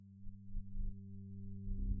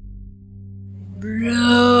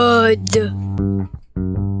Blood.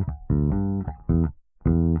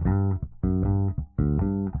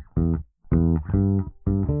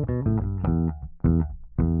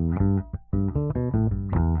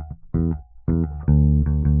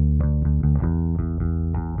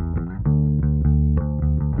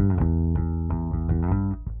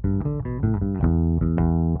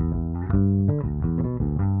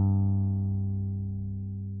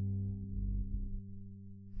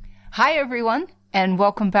 Hi, everyone, and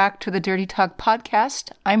welcome back to the Dirty Talk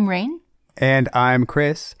podcast. I'm Rain. And I'm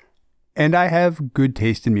Chris, and I have good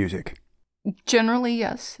taste in music. Generally,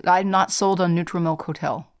 yes. I'm not sold on Neutral Milk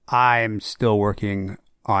Hotel. I'm still working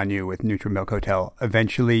on you with Neutral Milk Hotel.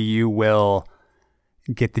 Eventually, you will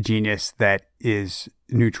get the genius that is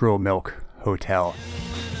Neutral Milk Hotel.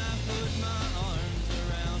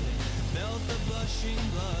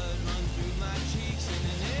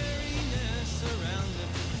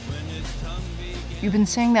 You've been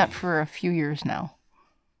saying that for a few years now.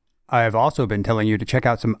 I've also been telling you to check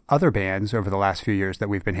out some other bands over the last few years that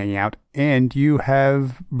we've been hanging out, and you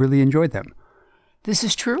have really enjoyed them. This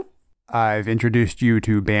is true? I've introduced you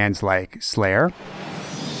to bands like Slayer,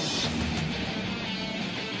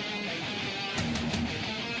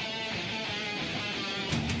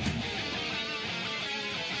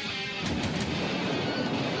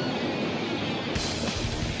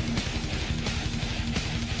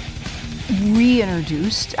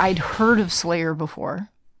 Reintroduced. I'd heard of Slayer before.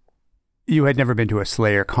 You had never been to a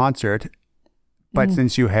Slayer concert, but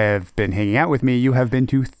since you have been hanging out with me, you have been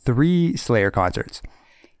to 3 Slayer concerts.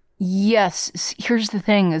 Yes. Here's the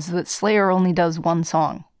thing, is that Slayer only does one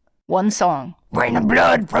song. One song. Rain of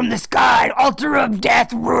blood from the sky, altar of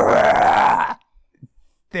death. Roar!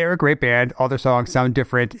 They're a great band. All their songs sound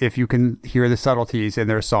different if you can hear the subtleties in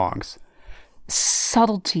their songs.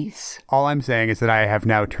 Subtleties. All I'm saying is that I have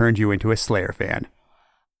now turned you into a Slayer fan.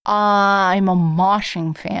 I'm a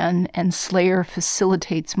moshing fan, and Slayer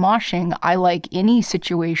facilitates moshing. I like any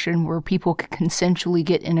situation where people can consensually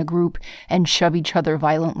get in a group and shove each other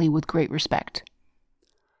violently with great respect.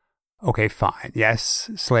 Okay, fine. Yes,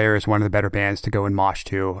 Slayer is one of the better bands to go and mosh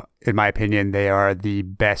to. In my opinion, they are the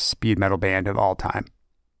best speed metal band of all time.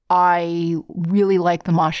 I really like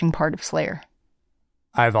the moshing part of Slayer.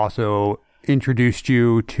 I've also introduced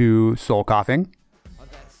you to Soul Coughing.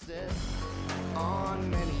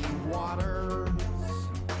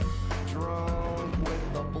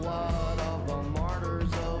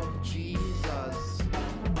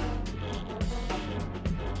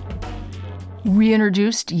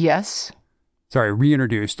 Reintroduced, yes. Sorry,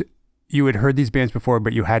 reintroduced. You had heard these bands before,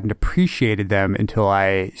 but you hadn't appreciated them until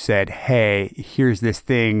I said, hey, here's this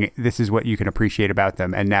thing. This is what you can appreciate about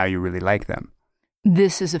them. And now you really like them.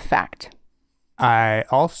 This is a fact. I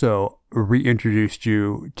also reintroduced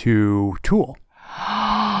you to Tool.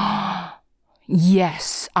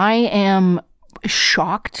 Yes, I am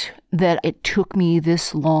shocked that it took me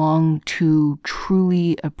this long to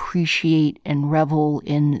truly appreciate and revel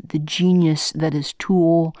in the genius that is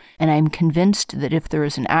Tool, and I'm convinced that if there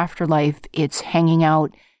is an afterlife, it's hanging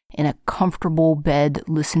out in a comfortable bed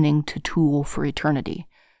listening to Tool for eternity.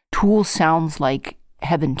 Tool sounds like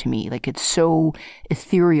heaven to me, like it's so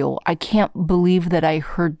ethereal. I can't believe that I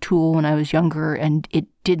heard Tool when I was younger and it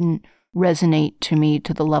didn't resonate to me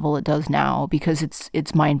to the level it does now, because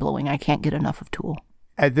it's mind-blowing. I can't get enough of Tool.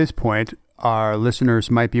 At this point, our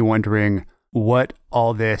listeners might be wondering what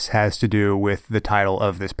all this has to do with the title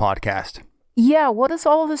of this podcast. Yeah, what does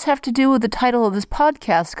all of this have to do with the title of this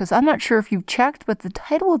podcast? Because I'm not sure if you've checked, but the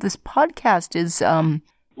title of this podcast is,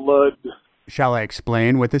 Blood. Shall I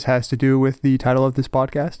explain what this has to do with the title of this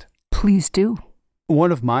podcast? Please do.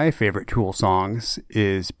 One of my favorite Tool songs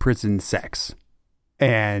is Prison Sex.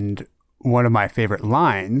 And one of my favorite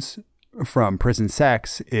lines from Prison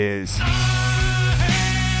Sex is,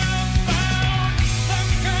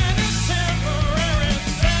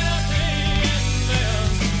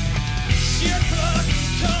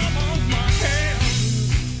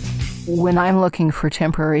 when I'm looking for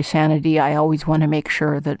temporary sanity, I always want to make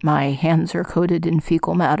sure that my hands are coated in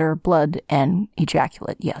fecal matter, blood, and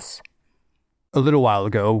ejaculate, yes. A little while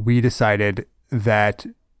ago, we decided that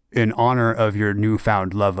in honor of your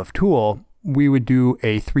newfound love of Tool, we would do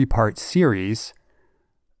a 3-part series.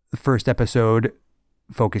 The first episode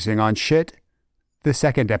focusing on shit, the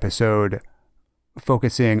second episode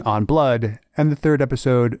focusing on blood, and the third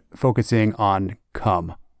episode focusing on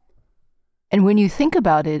cum. And when you think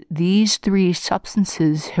about it, these 3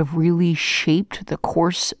 substances have really shaped the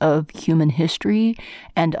course of human history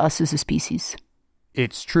and us as a species.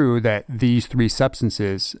 It's true that these 3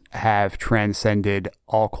 substances have transcended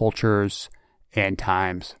all cultures and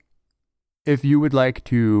times. if you would like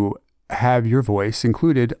to have your voice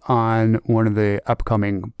included on one of the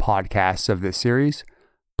upcoming podcasts of this series,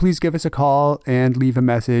 please give us a call and leave a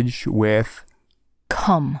message with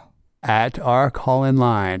 "Come" at our call-in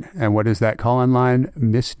line. And what is that call-in line,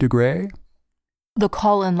 Miss DeGray? The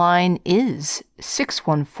call-in line is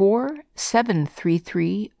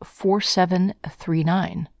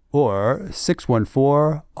 614-733-4739. Or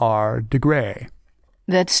 614-R-DeGray.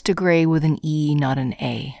 That's DeGray with an E, not an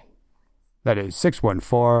A. That is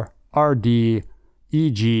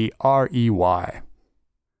 614-RDEGREY.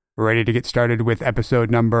 Ready to get started with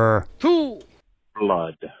episode number 2.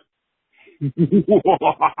 Blood.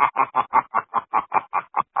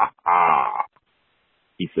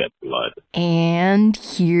 He said blood. And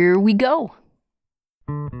here we go.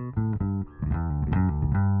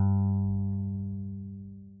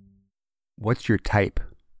 What's your type?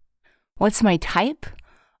 What's my type?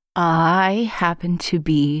 I happen to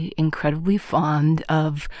be incredibly fond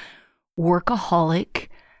of workaholic,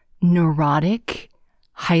 neurotic,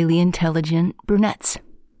 highly intelligent brunettes.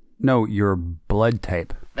 No, your blood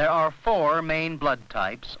type. There are 4 main blood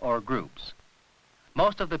types or groups.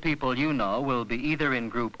 Most of the people you know will be either in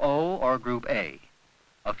Group O or Group A.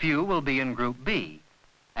 A few will be in Group B,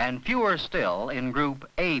 and fewer still in Group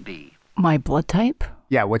AB. My blood type?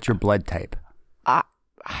 Yeah, what's your blood type? I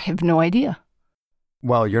have no idea.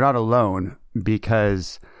 Well, you're not alone,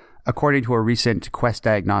 because according to a recent Quest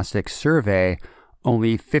Diagnostics survey,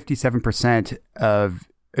 only 57% of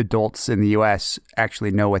adults in the U.S.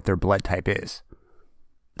 actually know what their blood type is.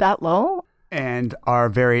 That low? And our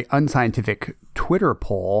very unscientific Twitter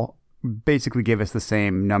poll basically gave us the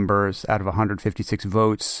same numbers. Out of 156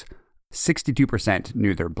 votes, 62%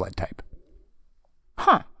 knew their blood type.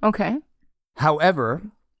 Huh, okay. However,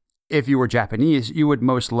 if you were Japanese, you would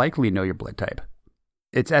most likely know your blood type.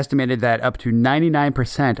 It's estimated that up to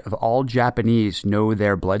 99% of all Japanese know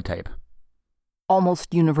their blood type.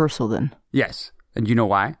 Almost universal then. Yes. And do you know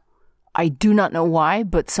why? I do not know why,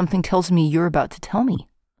 but something tells me you're about to tell me.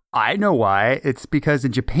 I know why. It's because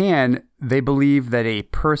in Japan, they believe that a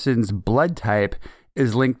person's blood type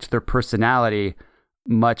is linked to their personality,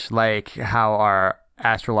 much like how our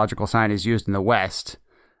astrological sign is used in the West.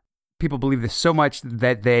 People believe this so much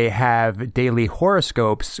that they have daily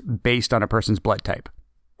horoscopes based on a person's blood type.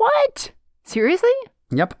 What? Seriously?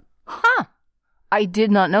 Yep. Huh. I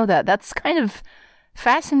did not know that. That's kind of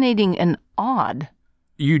fascinating and odd.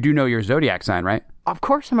 You do know your zodiac sign, right? Of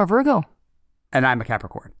course, I'm a Virgo. And I'm a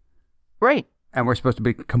Capricorn. Right. And we're supposed to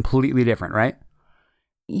be completely different, right?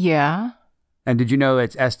 Yeah. And did you know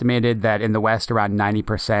it's estimated that in the West, around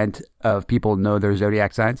 90% of people know their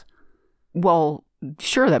zodiac signs? Well,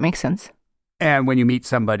 sure, that makes sense. And when you meet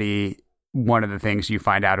somebody, one of the things you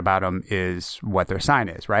find out about them is what their sign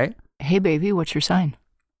is, right? Hey, baby, what's your sign?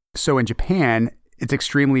 So in Japan, it's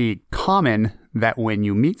extremely common that when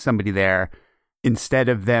you meet somebody there, instead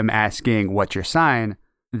of them asking what's your sign,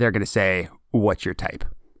 they're going to say, what's your type?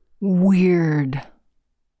 Weird.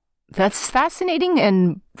 That's fascinating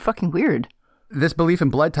and fucking weird. This belief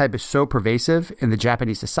in blood type is so pervasive in the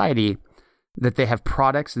Japanese society that they have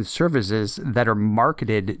products and services that are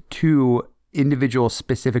marketed to individual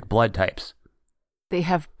specific blood types. They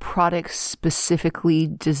have products specifically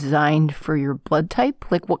designed for your blood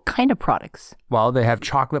type? Like what kind of products? Well, they have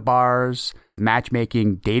chocolate bars,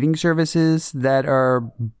 matchmaking dating services that are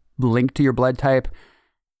linked to your blood type,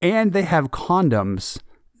 and they have condoms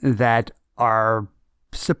that are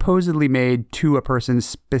supposedly made to a person's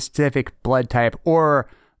specific blood type or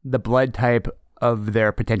the blood type of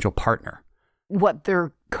their potential partner. What,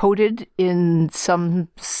 they're coated in some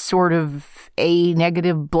sort of A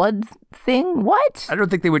negative blood thing? What? I don't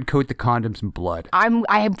think they would coat the condoms in blood. I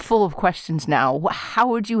am full of questions now. How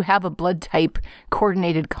would you have a blood type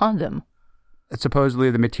coordinated condom? Supposedly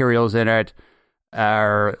the materials in it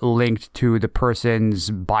are linked to the person's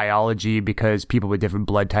biology because people with different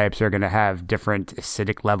blood types are going to have different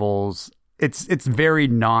acidic levels. It's very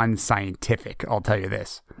non-scientific, I'll tell you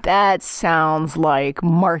this. That sounds like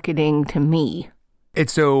marketing to me.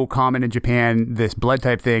 It's so common in Japan, this blood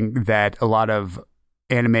type thing, that a lot of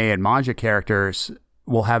anime and manga characters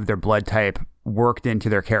will have their blood type worked into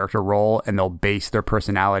their character role, and they'll base their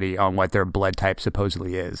personality on what their blood type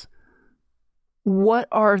supposedly is. What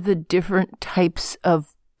are the different types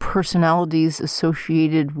of personalities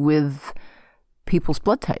associated with people's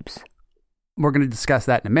blood types? We're going to discuss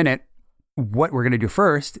that in a minute. What we're going to do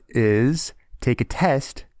first is take a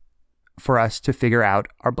test for us to figure out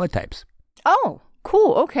our blood types. Oh,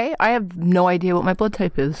 cool. Okay. I have no idea what my blood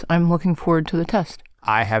type is. I'm looking forward to the test.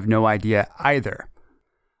 I have no idea either.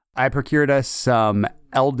 I procured us some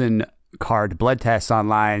Eldon card blood tests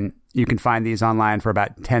online, You can find these online for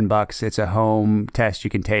about $10. It's a home test you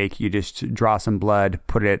can take. You just draw some blood,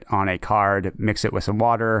 put it on a card, mix it with some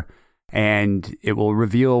water, and it will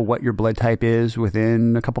reveal what your blood type is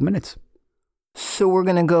within a couple minutes. So we're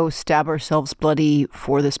going to go stab ourselves bloody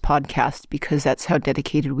for this podcast because that's how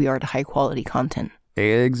dedicated we are to high quality content.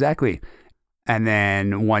 Exactly. And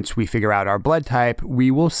then once we figure out our blood type, we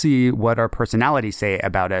will see what our personalities say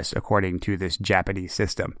about us according to this Japanese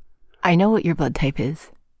system. I know what your blood type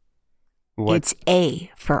is. What? It's A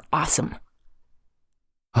for awesome.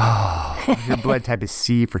 Oh, your blood type is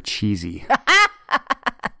C for cheesy.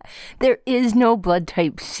 There is no blood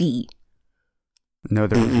type C. No,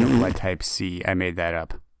 there was no blood type C. I made that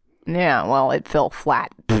up. Yeah, well, it fell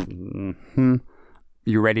flat. Mm-hmm.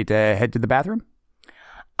 You ready to head to the bathroom?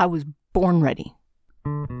 I was born ready.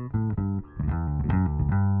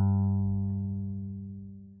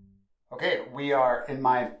 Okay, we are in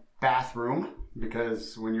my bathroom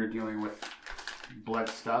because when you're dealing with blood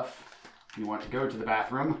stuff, you want to go to the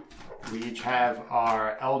bathroom. We each have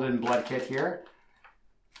our Eldon blood kit here.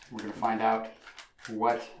 We're going to find out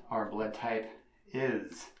what our blood type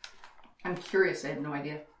is. I'm curious. I have no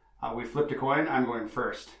idea. We flipped a coin. I'm going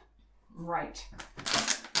first. Right.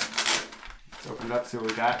 Let's open it up, see what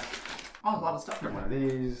we got. Oh, a lot of stuff. Got one of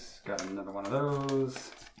these. Got another one of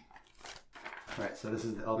those. All right, so this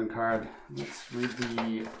is the Eldon card. Let's read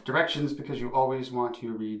the directions because you always want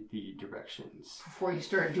to read the directions. Before you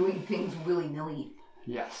start doing things willy-nilly.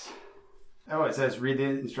 Yes. Oh, it says read the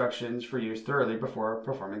instructions for use thoroughly before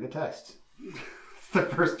performing the test. It's the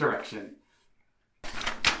first direction.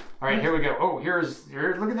 All right, here we go. Oh,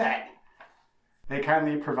 look at that. They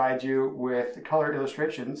kindly provide you with color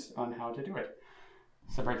illustrations on how to do it.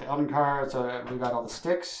 Separate the Eldon card. So we got all the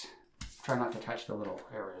sticks. Try not to touch the little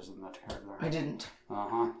areas in that card there. I didn't.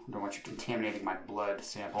 Don't want you contaminating my blood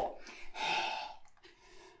sample.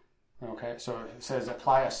 Okay, so it says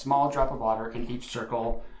apply a small drop of water in each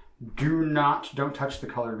circle. Don't touch the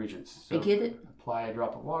colored regions. So I get it. Apply a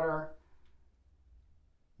drop of water.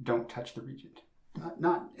 Don't touch the region.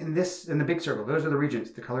 Not in the big circle. Those are the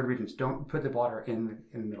regions, the colored regions. Don't put the water in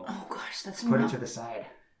the middle. Oh gosh, that's Put it to the side.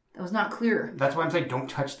 That was not clear. That's why I'm saying don't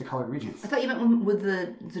touch the colored regions. I thought you meant with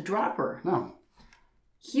the dropper. No.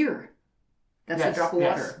 Here. That's the drop of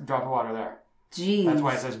water. Yes, drop of water there. Jeez. That's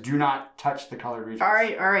why it says do not touch the colored regions. All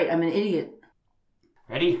right. I'm an idiot.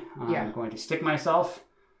 Ready? Yeah. I'm going to stick myself.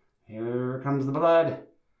 Here comes the blood.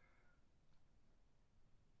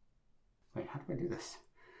 Wait, how do I do this?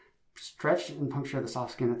 Stretch and puncture the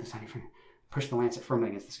soft skin at the side of your finger. Push the lancet firmly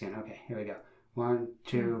against the skin. Okay, here we go. 1,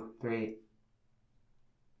 2, 3.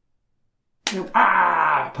 Nope.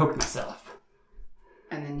 Ah! Poked myself.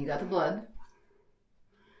 And then you got the blood.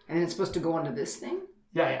 And then it's supposed to go onto this thing?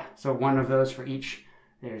 Yeah. So one of those for each.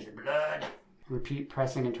 There's your blood. Repeat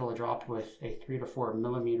pressing until a drop with a 3 to 4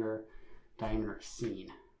 millimeter diameter is seen.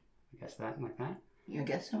 I guess that, like that? Yeah, I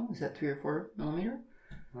guess so. Is that 3 or 4 millimeter?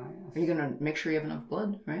 Yes. Are you going to make sure you have enough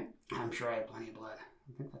blood, right? I'm sure I have plenty of blood.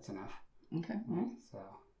 I think that's enough. Okay. Right. So,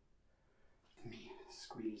 let me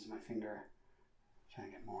squeeze my finger. Try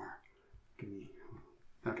to get more. Give me.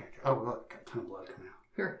 Okay. Oh, look, got a ton of blood coming out.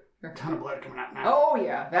 Here. A ton of blood coming out now. Oh,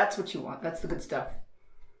 yeah. That's what you want. That's the good stuff.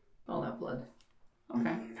 All that blood.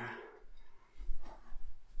 Okay.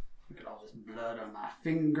 Look at all this blood on my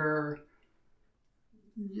finger.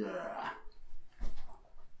 Yeah. I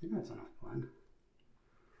think that's enough blood.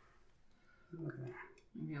 Look at that.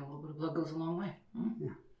 Maybe a little bit of blood goes a long way. Hmm?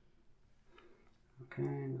 Yeah. Okay,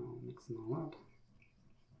 now I'll mix them all up.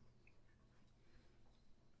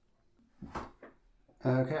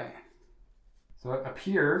 Okay. So it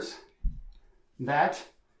appears that,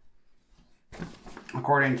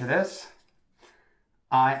 according to this,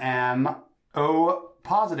 I am O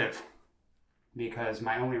positive because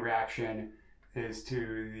my only reaction is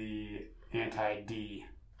to the anti-D.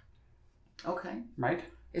 Okay. Right?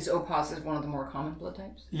 Is O positive one of the more common blood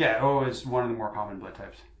types? Yeah, O is one of the more common blood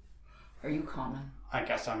types. Are you common? I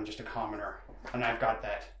guess I'm just a commoner, and I've got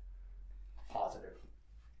that positive.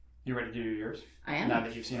 You ready to do yours? I am. Now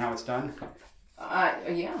that you've seen how it's done?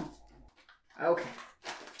 Yeah. Okay.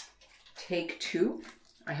 Take 2.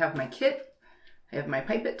 I have my kit. I have my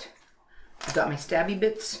pipette. I've got my stabby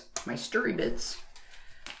bits, my stirry bits.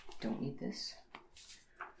 Don't need this.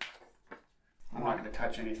 I'm not going to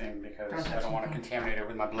touch anything because Don't touch I don't want to anything. contaminate it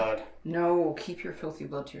with my blood. No, keep your filthy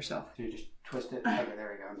blood to yourself. So you just twist it. Okay,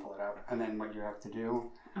 there you go, and pull it out. And then what you have to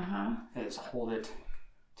do is hold it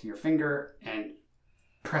to your finger and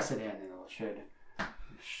press it in, and it should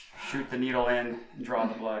shoot the needle in and draw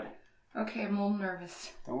the blood. Okay, I'm a little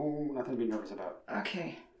nervous. Oh, nothing to be nervous about.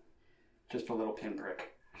 Okay. Just a little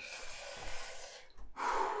pinprick.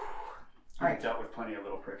 All right. You've dealt with plenty of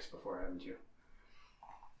little pricks before, haven't you?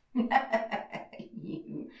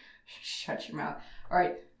 You shut your mouth. All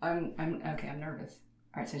right. I'm okay. I'm nervous.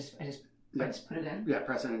 All right. So I just put it in. Yeah,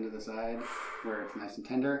 press it into the side where it's nice and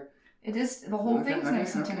tender. It is. The whole thing's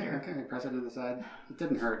nice and tender. Okay, press it to the side. It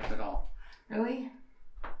didn't hurt at all. Really?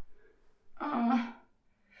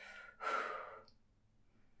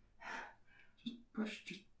 Just push.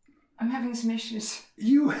 I'm having some issues.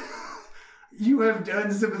 You have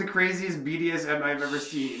done some of the craziest BDSM I've ever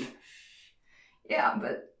seen. Yeah,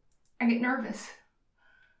 but I get nervous.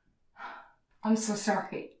 I'm so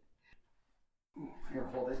sorry. Here,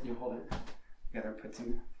 hold it. You hold it. You gotta put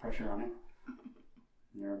some pressure on it.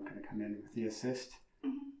 Here, I'm gonna come in with the assist.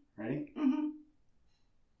 Mm-hmm. Ready? Mm-hmm.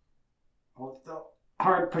 Hold still.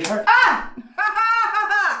 Hard, push hard. Ah!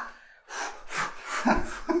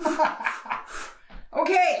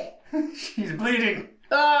 Okay. She's bleeding.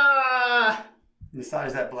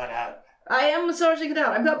 Massage that blood out. I am massaging it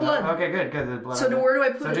out. I've got blood. Okay, good. The blood. So where do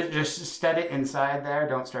I put it? So just set it inside there.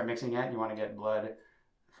 Don't start mixing it. You want to get blood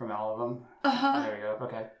from all of them. Uh-huh. There we go.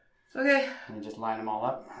 Okay. Okay. And you just line them all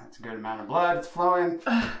up. That's a good amount of blood. It's flowing.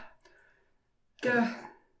 Good.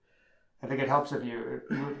 I think it helps if you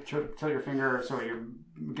tilt your finger so you're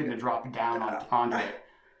getting to drop down onto it.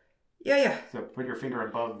 Yeah. So put your finger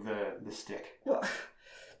above the stick. Well,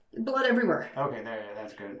 blood everywhere. Okay, there.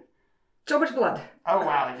 That's good. So much blood. Oh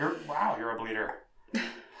wow, you're a bleeder.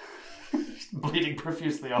 Bleeding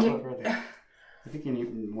profusely all over there. I think you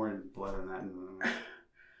need more blood than that.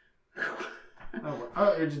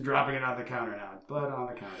 Oh, you're just dropping it on the counter now. Blood on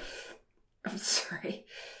the counter. I'm sorry.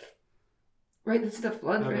 Right, that's enough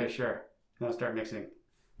blood, Okay, right? sure. Now start mixing.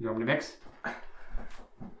 You want me to mix?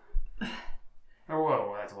 Oh,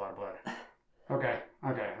 whoa, that's a lot of blood. Okay,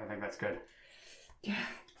 I think that's good. Yeah.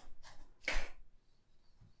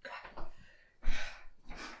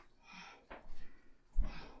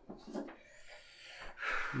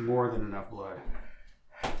 More than enough blood.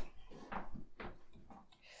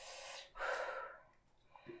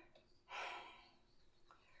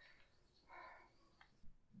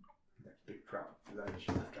 That big drop of blood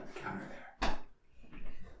you left on the counter there.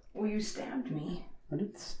 Well, you stabbed me. I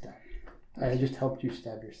didn't stab you. I just helped you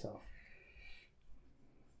stab yourself.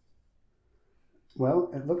 Well,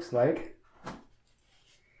 it looks like...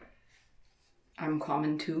 I'm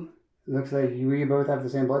common too. It looks like we both have the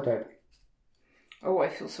same blood type. Oh, I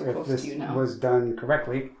feel so close to you now. If this was done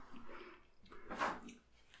correctly,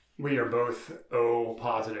 we are both O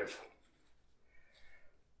positive,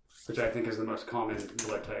 which I think is the most common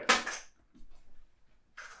blood type.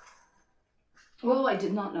 Well, I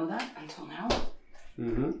did not know that until now.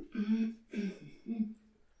 Mm-hmm.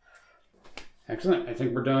 Excellent. I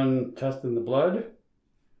think we're done testing the blood.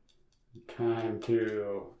 Time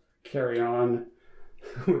to carry on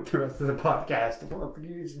with the rest of the podcast.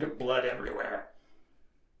 There's blood everywhere.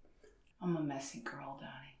 I'm a messy girl,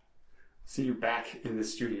 Donnie. See you back in the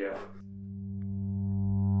studio.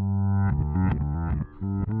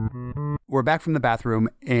 We're back from the bathroom,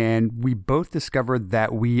 and we both discovered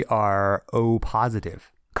that we are O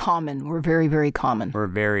positive. Common. We're very, very common. We're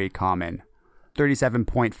very common.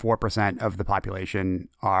 37.4% of the population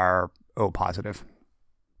are O positive.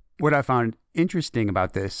 What I found interesting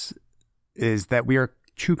about this is that we are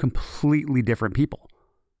two completely different people.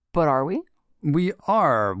 But are we? We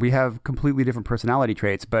are. We have completely different personality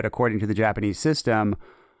traits, but according to the Japanese system,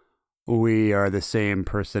 we are the same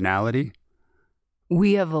personality.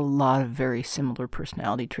 We have a lot of very similar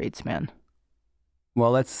personality traits, man.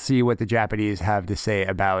 Well, let's see what the Japanese have to say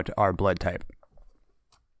about our blood type.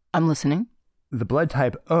 I'm listening. The blood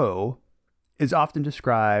type O is often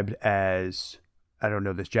described as, I don't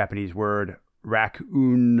know this Japanese word,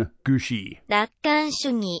 Rakungushi.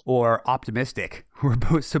 Or optimistic. We're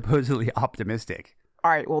both supposedly optimistic.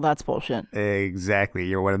 All right, well, that's bullshit. Exactly.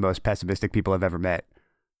 You're one of the most pessimistic people I've ever met.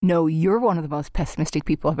 No, you're one of the most pessimistic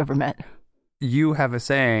people I've ever met. You have a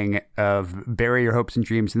saying of bury your hopes and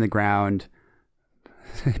dreams in the ground,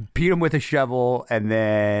 beat them with a shovel, and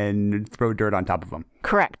then throw dirt on top of them.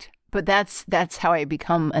 Correct. But that's how I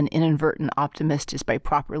become an inadvertent optimist, is by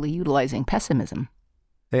properly utilizing pessimism.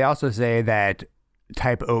 They also say that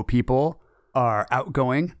type O people are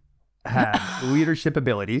outgoing, have leadership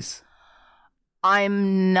abilities.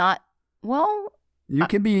 I'm not, well... You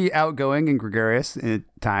can be outgoing and gregarious at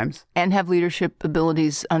times. And have leadership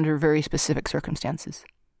abilities under very specific circumstances.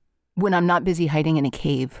 When I'm not busy hiding in a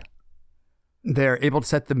cave. They're able to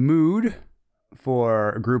set the mood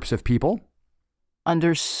for groups of people.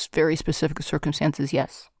 Under very specific circumstances,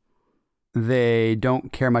 yes. They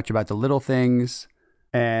don't care much about the little things.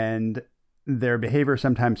 And Their behavior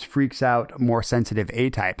sometimes freaks out more sensitive A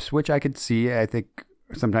types, which I could see. I think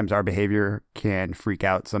sometimes our behavior can freak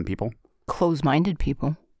out some people. Close-minded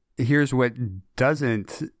people. Here's what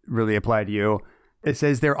doesn't really apply to you. It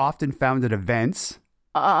says they're often found at events.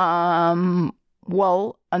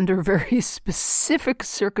 Well, under very specific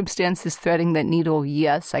circumstances threading that needle,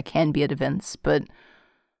 yes, I can be at events, but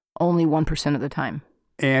only 1% of the time.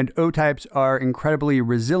 And O-types are incredibly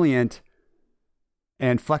resilient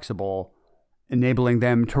and flexible, enabling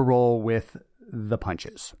them to roll with the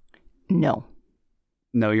punches. No.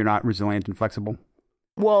 No, you're not resilient and flexible?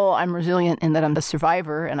 Well, I'm resilient in that I'm the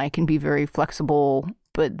survivor and I can be very flexible,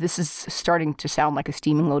 but this is starting to sound like a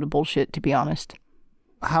steaming load of bullshit, to be honest.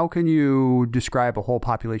 How can you describe a whole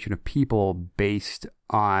population of people based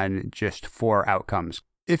on just 4 outcomes?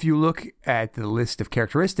 If you look at the list of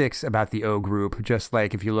characteristics about the O group, just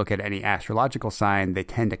like if you look at any astrological sign, they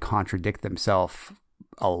tend to contradict themselves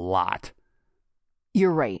a lot.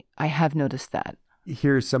 You're right. I have noticed that.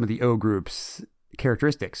 Here's some of the O group's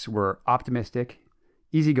characteristics. We're optimistic,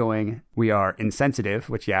 easygoing. We are insensitive,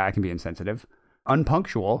 which, yeah, I can be insensitive.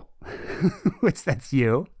 Unpunctual, which that's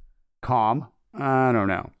you. Calm. I don't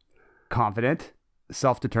know. Confident,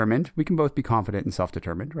 self-determined. We can both be confident and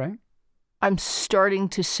self-determined, right? I'm starting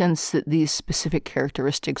to sense that these specific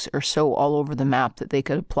characteristics are so all over the map that they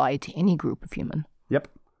could apply to any group of human. Yep.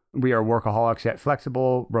 We are workaholics yet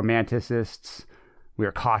flexible, romanticists. We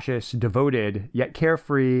are cautious, devoted, yet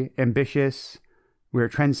carefree, ambitious. We're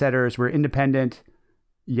trendsetters. We're independent,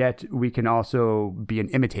 yet we can also be an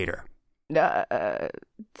imitator.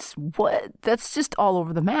 What? That's just all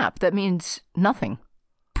over the map. That means nothing.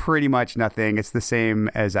 Pretty much nothing. It's the same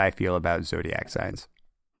as I feel about zodiac signs.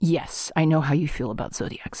 Yes, I know how you feel about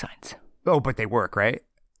zodiac signs. Oh, but they work, right?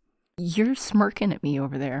 You're smirking at me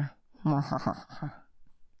over there.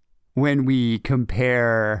 When we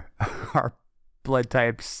compare our blood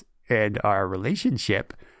types and our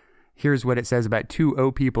relationship, here's what it says about 2 O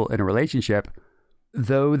people in a relationship.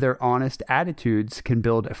 Though their honest attitudes can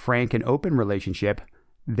build a frank and open relationship,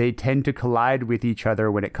 they tend to collide with each other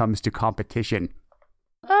when it comes to competition.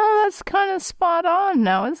 Oh, that's kind of spot on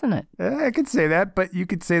now, isn't it? I could say that, but you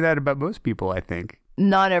could say that about most people, I think.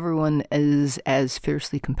 Not everyone is as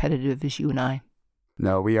fiercely competitive as you and I.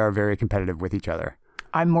 No, we are very competitive with each other.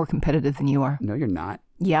 I'm more competitive than you are. No, you're not.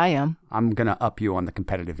 Yeah, I am. I'm going to up you on the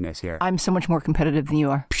competitiveness here. I'm so much more competitive than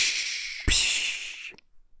you are.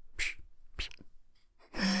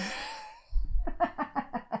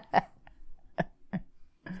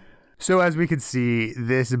 So as we can see,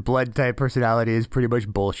 this blood type personality is pretty much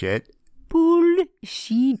bullshit.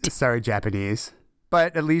 Bullshit. Sorry, Japanese.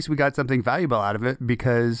 But at least we got something valuable out of it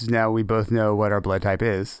because now we both know what our blood type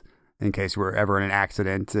is in case we're ever in an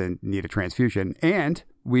accident and need a transfusion. And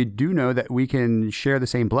we do know that we can share the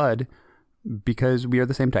same blood because we are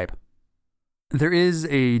the same type. There is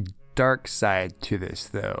a dark side to this,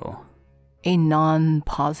 though. A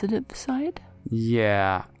non-positive side?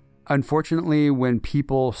 Yeah. Unfortunately, when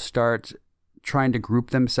people start trying to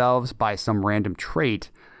group themselves by some random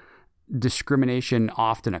trait, discrimination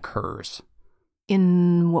often occurs.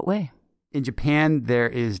 In what way? In Japan, there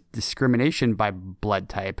is discrimination by blood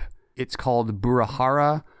type. It's called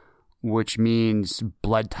burahara, which means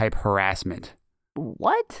blood type harassment.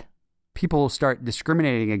 What? People start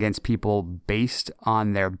discriminating against people based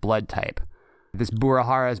on their blood type. This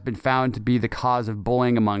burahara has been found to be the cause of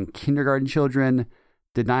bullying among kindergarten children,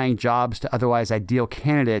 denying jobs to otherwise ideal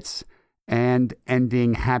candidates, and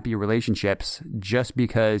ending happy relationships just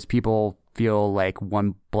because people feel like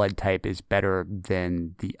one blood type is better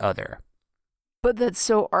than the other. But that's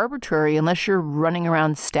so arbitrary. Unless you're running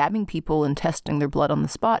around stabbing people and testing their blood on the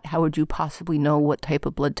spot, how would you possibly know what type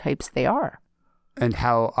of blood types they are? And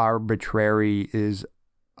how arbitrary is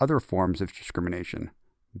other forms of discrimination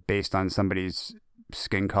based on somebody's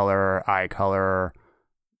skin color, eye color,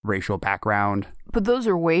 racial background. But those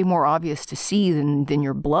are way more obvious to see than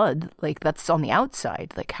your blood. Like, that's on the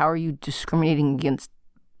outside. Like, how are you discriminating against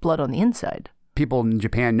blood on the inside? People in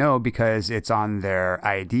Japan know because it's on their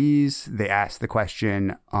IDs. They ask the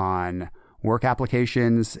question on work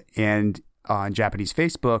applications, and on Japanese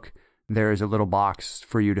Facebook, there's a little box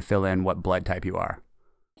for you to fill in what blood type you are.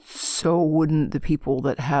 So wouldn't the people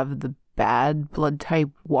that have the bad blood type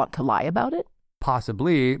want to lie about it?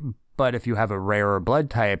 Possibly, but if you have a rarer blood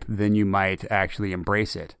type, then you might actually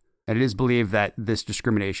embrace it. And it is believed that this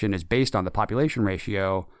discrimination is based on the population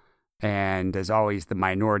ratio, and as always, the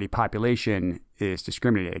minority population is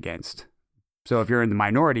discriminated against. So if you're in the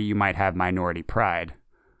minority, you might have minority pride.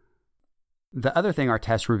 The other thing our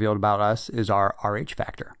test revealed about us is our Rh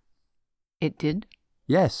factor. It did?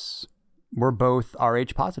 Yes, we're both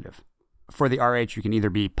Rh positive. for the Rh, you can either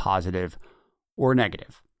be positive or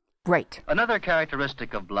negative. Right. Another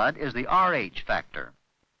characteristic of blood is the Rh factor.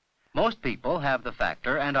 Most people have the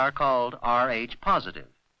factor and are called Rh positive.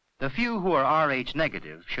 The few who are Rh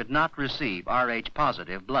negative should not receive Rh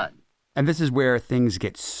positive blood. And this is where things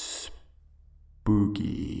get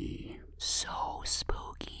spooky. So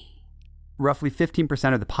spooky. Roughly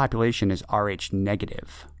 15% of the population is Rh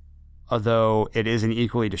negative. Although it isn't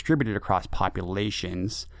equally distributed across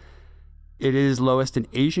populations, it is lowest in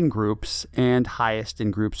Asian groups and highest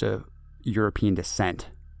in groups of European descent.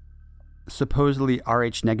 Supposedly,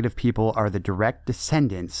 Rh negative people are the direct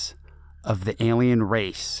descendants of the alien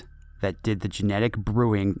race that did the genetic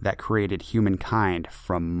brewing that created humankind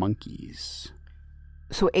from monkeys.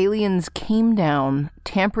 So aliens came down,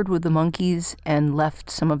 tampered with the monkeys, and left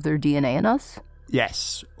some of their DNA in us?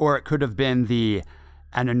 Yes, or it could have been the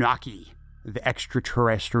Anunnaki, the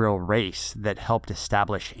extraterrestrial race that helped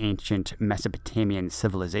establish ancient Mesopotamian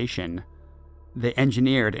civilization. They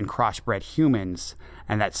engineered and crossbred humans,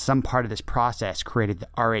 and that some part of this process created the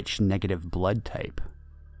Rh negative blood type.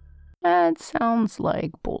 That sounds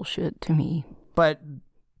like bullshit to me. But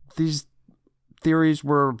these theories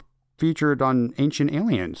were featured on Ancient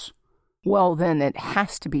Aliens. Well, then it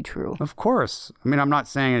has to be true. Of course. I mean, I'm not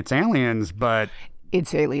saying it's aliens, but...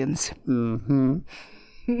 It's aliens. Mm-hmm.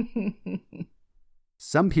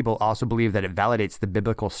 Some people also believe that it validates the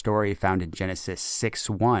biblical story found in Genesis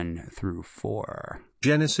 6:1 through 4.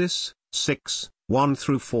 Genesis 6:1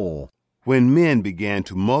 through 4. When men began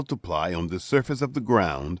to multiply on the surface of the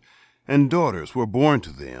ground, and daughters were born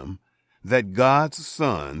to them, that God's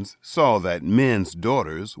sons saw that men's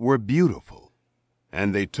daughters were beautiful,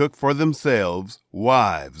 and they took for themselves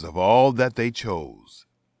wives of all that they chose.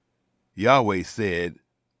 Yahweh said,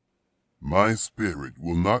 My spirit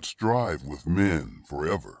will not strive with men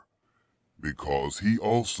forever, because he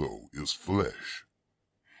also is flesh.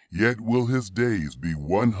 Yet will his days be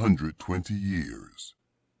 120 years.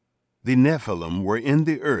 The Nephilim were in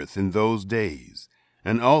the earth in those days,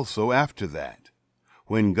 and also after that,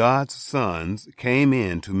 when God's sons came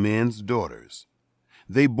in to men's daughters.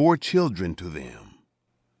 They bore children to them.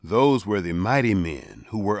 Those were the mighty men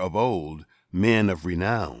who were of old, men of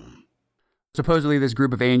renown. Supposedly, this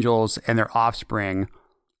group of angels and their offspring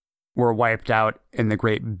were wiped out in the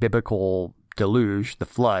great biblical deluge, the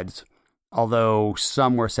floods, although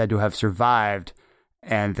some were said to have survived,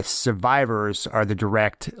 and the survivors are the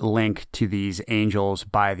direct link to these angels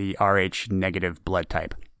by the Rh negative blood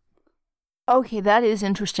type. Okay, that is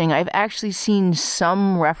interesting. I've actually seen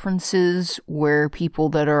some references where people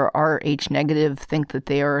that are Rh negative think that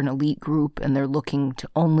they are an elite group and they're looking to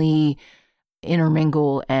only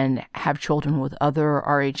intermingle and have children with other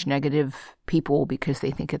Rh negative people because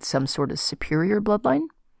they think it's some sort of superior bloodline.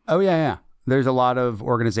 Oh, yeah. There's a lot of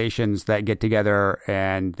organizations that get together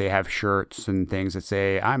and they have shirts and things that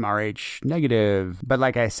say, I'm Rh negative. But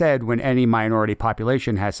like I said, when any minority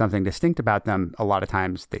population has something distinct about them, a lot of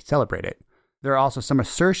times they celebrate it. There are also some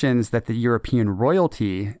assertions that the European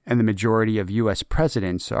royalty and the majority of U.S.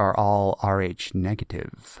 presidents are all Rh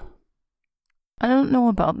negative. I don't know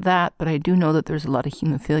about that, but I do know that there's a lot of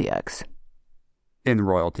hemophiliacs. In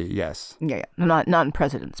royalty, yes. Yeah. Not in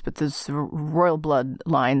presidents, but the royal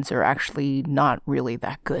bloodlines are actually not really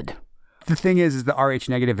that good. The thing is the Rh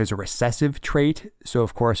negative is a recessive trait. So,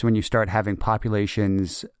 of course, when you start having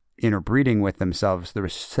populations interbreeding with themselves, the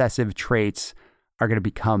recessive traits are going to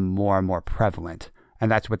become more and more prevalent.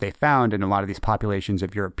 And that's what they found in a lot of these populations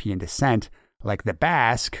of European descent, like the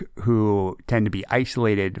Basque, who tend to be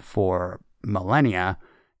isolated for millennia,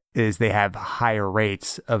 is they have higher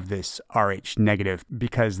rates of this Rh negative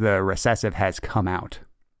because the recessive has come out.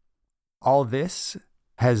 All this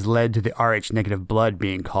has led to the Rh negative blood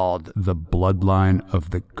being called the bloodline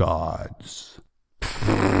of the gods.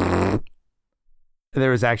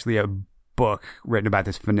 There was actually a book written about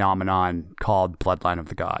this phenomenon called Bloodline of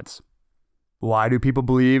the Gods. Why do people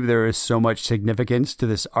believe there is so much significance to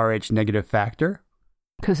this Rh negative factor?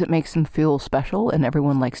 Because it makes them feel special, and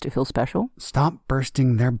everyone likes to feel special. Stop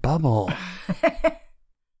bursting their bubble.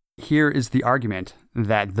 Here is the argument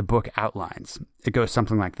that the book outlines. It goes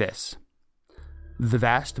something like this. The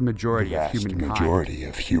vast majority of humankind,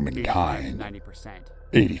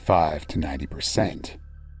 85 to 90%,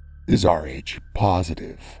 is Rh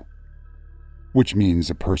positive, which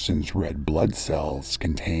means a person's red blood cells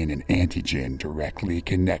contain an antigen directly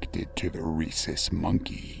connected to the rhesus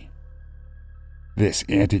monkey. This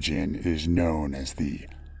antigen is known as the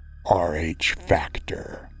Rh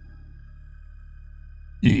factor.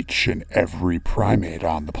 Each and every primate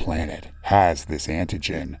on the planet has this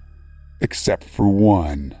antigen, except for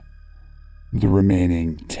one, the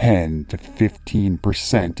remaining 10 to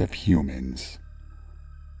 15% of humans.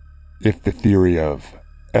 If the theory of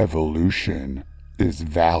evolution is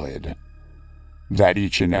valid, that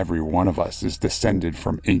each and every one of us is descended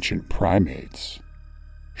from ancient primates,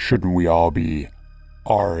 shouldn't we all be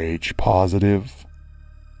Rh positive?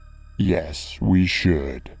 Yes, we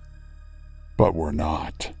should. But we're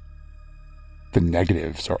not. The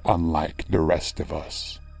negatives are unlike the rest of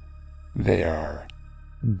us. They are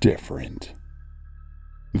different.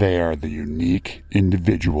 They are the unique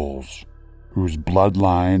individuals whose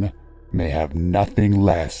bloodline may have nothing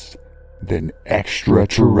less than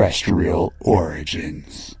extraterrestrial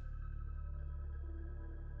origins.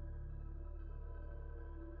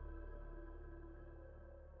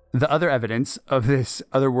 The other evidence of this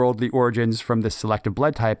otherworldly origins from this selective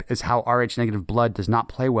blood type is how Rh-negative blood does not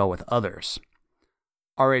play well with others.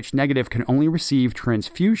 Rh-negative can only receive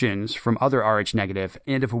transfusions from other Rh-negative,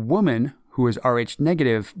 and if a woman who is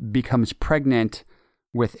Rh-negative becomes pregnant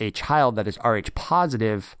with a child that is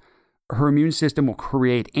Rh-positive, her immune system will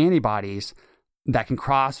create antibodies that can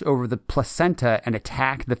cross over the placenta and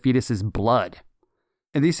attack the fetus's blood.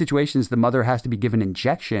 In these situations, the mother has to be given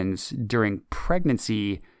injections during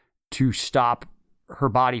pregnancy to stop her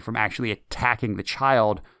body from actually attacking the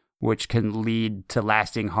child, which can lead to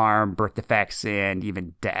lasting harm, birth defects, and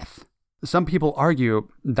even death. Some people argue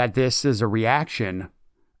that this is a reaction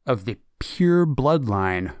of the pure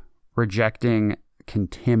bloodline rejecting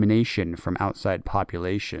contamination from outside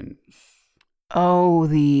populations. Oh,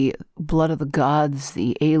 the blood of the gods,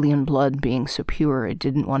 the alien blood being so pure, it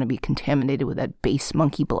didn't want to be contaminated with that base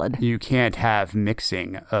monkey blood. You can't have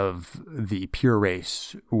mixing of the pure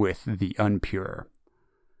race with the unpure.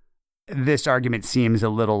 This argument seems a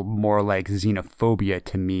little more like xenophobia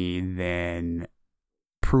to me than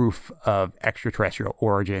proof of extraterrestrial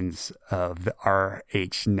origins of the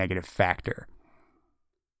Rh-negative factor.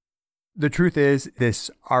 The truth is, this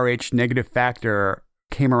Rh-negative factor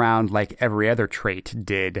came around like every other trait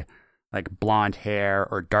did, like blonde hair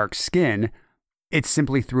or dark skin. It's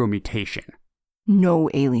simply through a mutation. No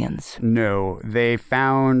aliens. No, they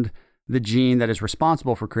found the gene that is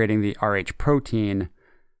responsible for creating the Rh protein.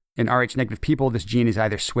 In Rh-negative people, this gene is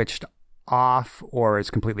either switched off or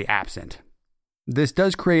is completely absent. This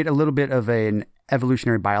does create a little bit of an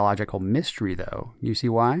evolutionary biological mystery, though. You see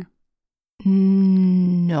why?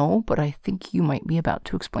 No, but I think you might be about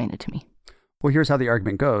to explain it to me. Well, here's how the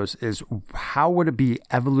argument goes, is how would it be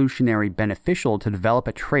evolutionary beneficial to develop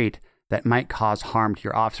a trait that might cause harm to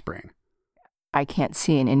your offspring? I can't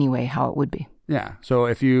see in any way how it would be. Yeah, so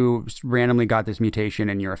if you randomly got this mutation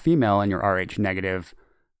and you're a female and you're Rh-negative,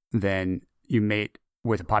 then you mate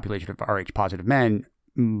with a population of Rh-positive men,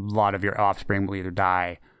 a lot of your offspring will either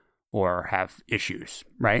die or have issues,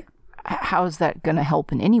 right? How is that going to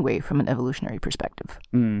help in any way from an evolutionary perspective?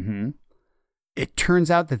 It turns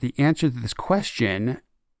out that the answer to this question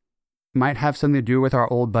might have something to do with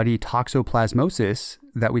our old buddy toxoplasmosis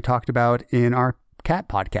that we talked about in our cat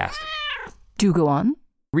podcast. Do go on.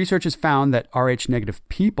 Research has found that Rh-negative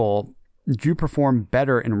people do perform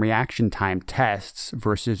better in reaction time tests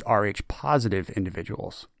versus Rh-positive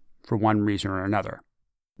individuals for one reason or another.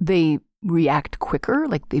 They react quicker?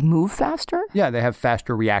 Like they move faster? Yeah, they have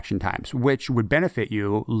faster reaction times, which would benefit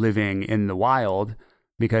you living in the wild,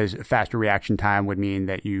 because faster reaction time would mean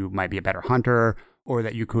that you might be a better hunter or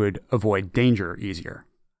that you could avoid danger easier.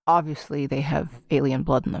 Obviously, they have alien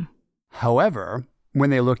blood in them. However,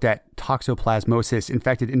 when they looked at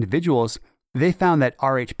toxoplasmosis-infected individuals, they found that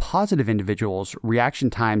Rh-positive individuals' reaction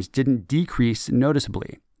times didn't decrease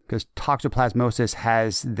noticeably, because toxoplasmosis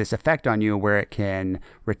has this effect on you where it can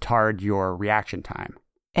retard your reaction time.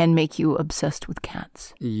 And make you obsessed with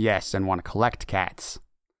cats. Yes, and want to collect cats.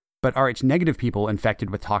 But Rh-negative people infected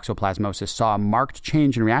with toxoplasmosis saw a marked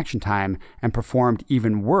change in reaction time and performed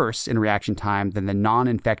even worse in reaction time than the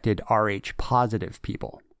non-infected Rh-positive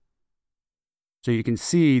people. So you can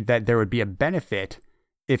see that there would be a benefit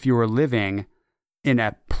if you were living in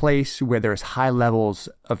a place where there's high levels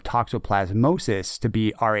of toxoplasmosis to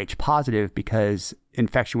be Rh-positive, because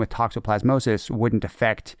infection with toxoplasmosis wouldn't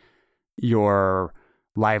affect your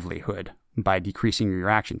livelihood by decreasing your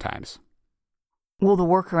reaction times. Well, the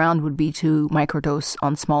workaround would be to microdose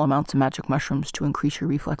on small amounts of magic mushrooms to increase your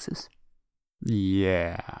reflexes.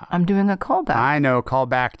 Yeah. I'm doing a callback. I know,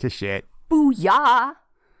 callback to shit. Booyah!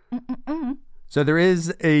 So there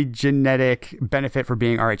is a genetic benefit for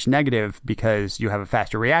being Rh-negative because you have a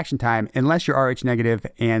faster reaction time, unless you're Rh-negative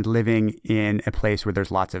and living in a place where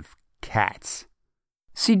there's lots of cats.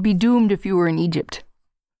 So you'd be doomed if you were in Egypt.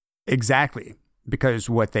 Exactly. Because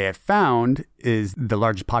what they have found is the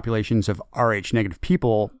largest populations of Rh-negative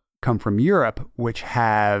people come from Europe, which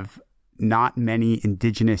have not many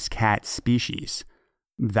indigenous cat species.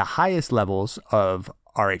 The highest levels of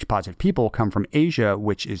Rh positive people come from Asia,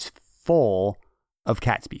 which is full of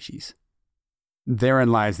cat species.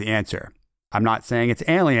 Therein lies the answer. I'm not saying it's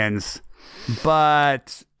aliens,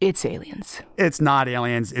 but... It's aliens. It's not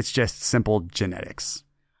aliens. It's just simple genetics.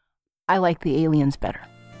 I like the aliens better.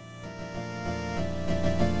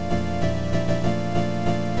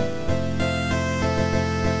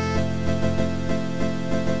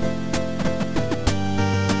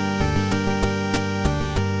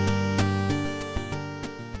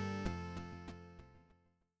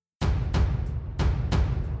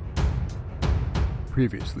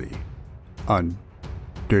 Previously on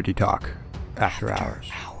Dirty Talk After Hours.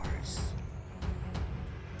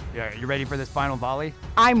 Yeah, you ready for this final volley?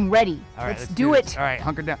 I'm ready. All right, let's do it. All right,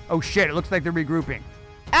 hunker down. Oh shit, it looks like they're regrouping.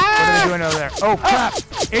 Ah! What are they doing over there? Oh crap!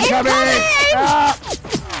 Incoming! Ah!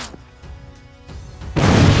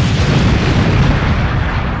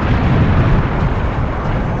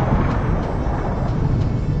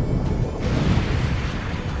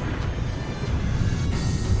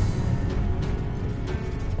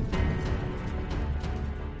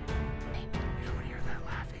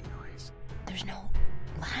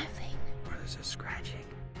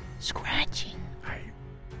 Scratching?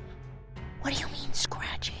 What do you mean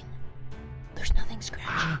scratching? There's nothing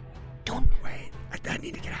scratching. Don't... Wait, I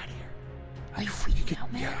need to get out of here. Are you freaking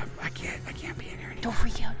out, man? Yeah, I can't be in here anymore. Don't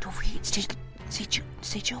freak out. Stay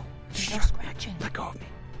chill. There's no scratching. Let go of me.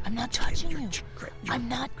 I'm not touching you. I'm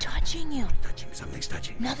not touching you. Something's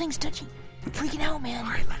touching. Nothing's touching. I'm freaking out, man.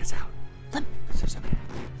 All right, let us out. Let us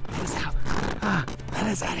out. Let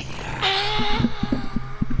us out of here.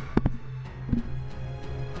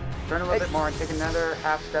 Turn a little bit more and take another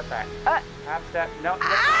half step back. Half step. No.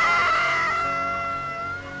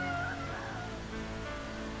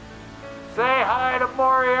 Say hi to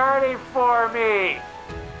Moriarty for me.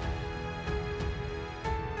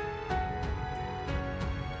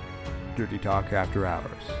 Dirty Talk After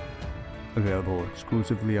Hours. Available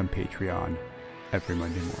exclusively on Patreon every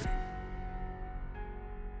Monday morning.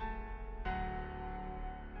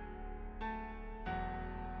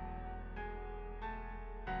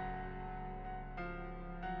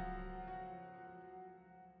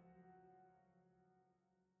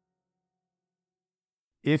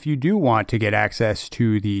 If you do want to get access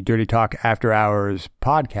to the Dirty Talk After Hours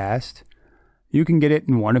podcast, you can get it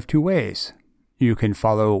in one of two ways. You can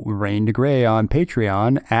follow Rain to Gray on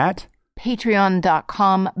Patreon at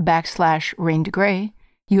patreon.com/Rain to Gray.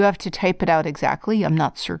 You have to type it out exactly. I'm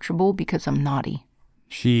not searchable because I'm naughty.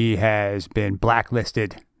 She has been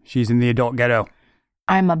blacklisted. She's in the adult ghetto.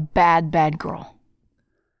 I'm a bad girl.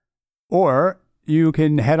 Or you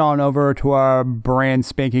can head on over to our brand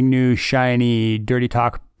spanking new shiny Dirty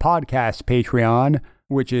Talk podcast Patreon,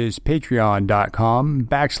 which is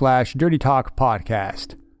patreon.com/Dirty Talk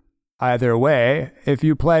podcast. Either way, if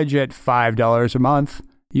you pledge at $5 a month,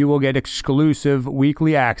 you will get exclusive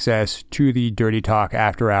weekly access to the Dirty Talk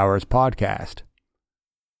After Hours podcast.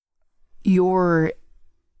 Your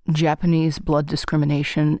Japanese blood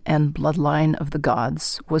discrimination and bloodline of the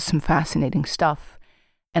gods was some fascinating stuff.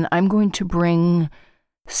 And I'm going to bring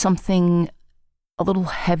something a little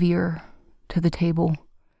heavier to the table.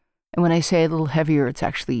 And when I say a little heavier, it's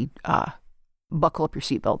actually buckle up your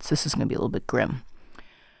seatbelts. This is going to be a little bit grim.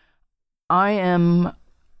 I am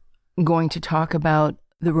going to talk about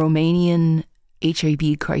the Romanian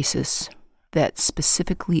HIV crisis that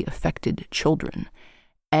specifically affected children.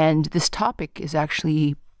 And this topic is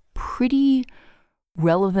actually pretty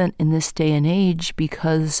relevant in this day and age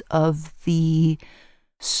because of the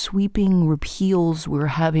sweeping repeals we're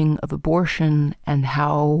having of abortion and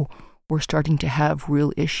how we're starting to have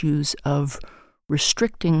real issues of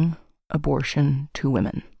restricting abortion to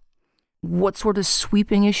women. What sort of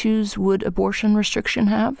sweeping issues would abortion restriction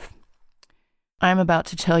have? I'm about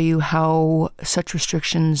to tell you how such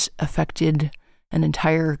restrictions affected an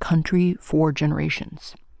entire country for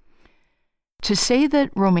generations. To say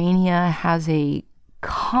that Romania has a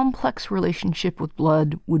complex relationship with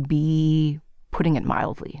blood would be putting it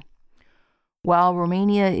mildly. While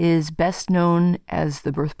Romania is best known as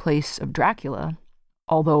the birthplace of Dracula,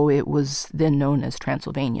 although it was then known as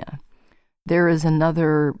Transylvania, there is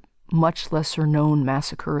another much lesser known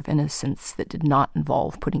massacre of innocents that did not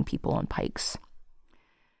involve putting people on pikes.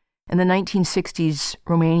 In the 1960s,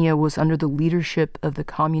 Romania was under the leadership of the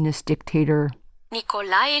communist dictator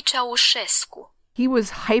Nicolae Ceausescu. He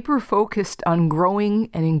was hyper-focused on growing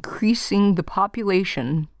and increasing the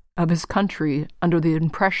population of his country under the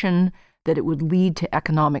impression that it would lead to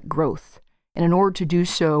economic growth. And in order to do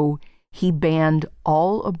so, he banned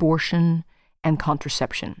all abortion and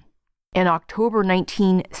contraception. In October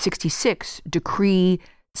 1966, Decree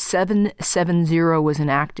 770 was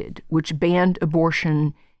enacted, which banned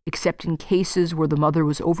abortion except in cases where the mother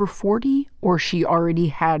was over 40 or she already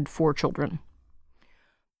had 4 children.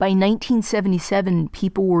 By 1977,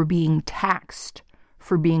 people were being taxed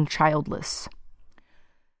for being childless.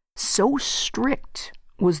 So strict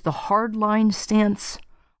was the hardline stance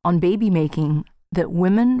on baby making that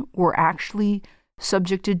women were actually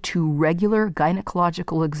subjected to regular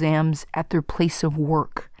gynecological exams at their place of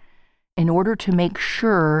work in order to make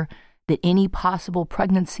sure that any possible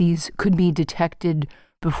pregnancies could be detected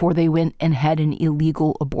before they went and had an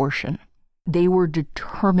illegal abortion. They were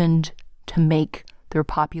determined to make their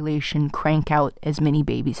population crank out as many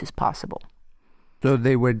babies as possible. So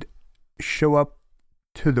they would show up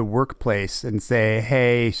to the workplace and say,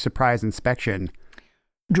 hey, surprise inspection.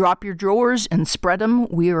 Drop your drawers and spread them.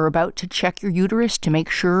 We are about to check your uterus to make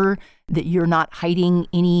sure that you're not hiding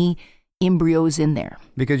any embryos in there.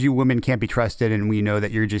 Because you women can't be trusted, and we know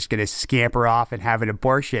that you're just going to scamper off and have an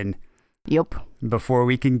abortion. Yep. Before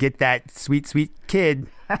we can get that sweet, sweet kid.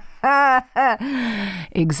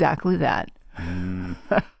 Exactly that.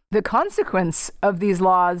 The consequence of these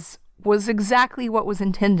laws was exactly what was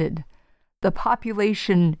intended. The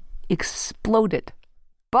population exploded.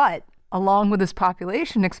 But along with this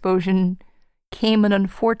population explosion came an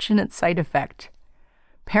unfortunate side effect.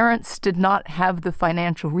 Parents did not have the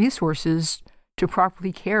financial resources to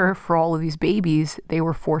properly care for all of these babies they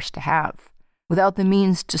were forced to have. Without the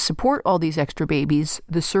means to support all these extra babies,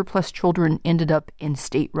 the surplus children ended up in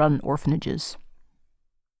state-run orphanages.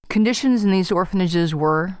 Conditions in these orphanages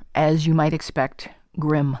were, as you might expect,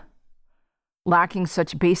 grim. Lacking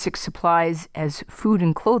such basic supplies as food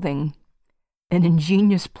and clothing, an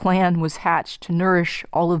ingenious plan was hatched to nourish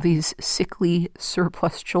all of these sickly,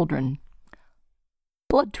 surplus children.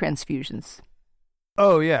 Blood transfusions.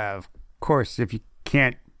 Oh, yeah, of course. If you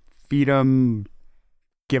can't feed them,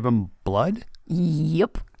 give them blood?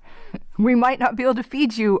 Yep. We might not be able to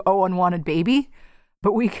feed you, oh unwanted baby,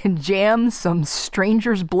 but we can jam some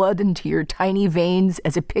stranger's blood into your tiny veins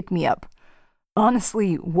as a pick-me-up.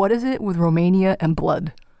 Honestly, what is it with Romania and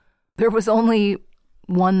blood? There was only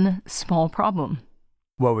one small problem.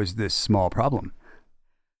 What was this small problem?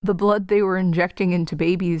 The blood they were injecting into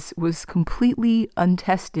babies was completely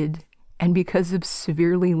untested, and because of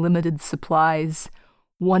severely limited supplies,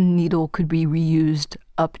 one needle could be reused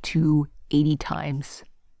up to 80 times.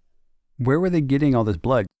 Where were they getting all this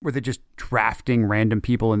blood? Were they just drafting random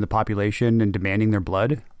people in the population and demanding their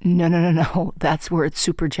blood? No. That's where it's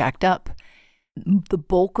super jacked up. The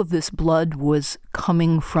bulk of this blood was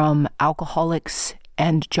coming from alcoholics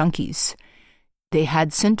and junkies. They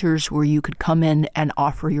had centers where you could come in and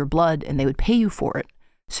offer your blood, and they would pay you for it.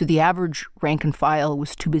 So the average rank and file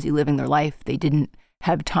was too busy living their life. They didn't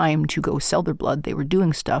have time to go sell their blood. They were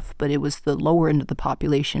doing stuff, but it was the lower end of the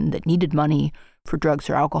population that needed money for drugs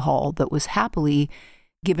or alcohol that was happily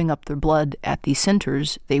giving up their blood at these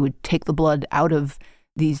centers. They would take the blood out of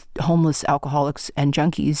these homeless alcoholics and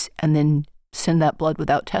junkies and then send that blood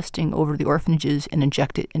without testing over the orphanages and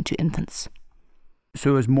inject it into infants.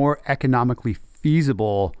 So it was more economically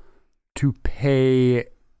feasible to pay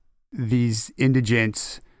these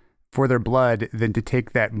indigents for their blood than to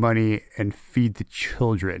take that money and feed the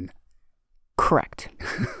children. Correct.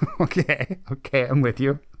 Okay, I'm with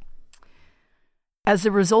you. As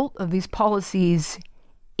a result of these policies,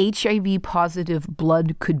 HIV-positive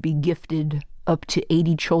blood could be gifted up to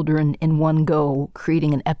 80 children in one go,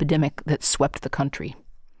 creating an epidemic that swept the country.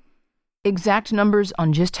 Exact numbers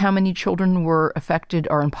on just how many children were affected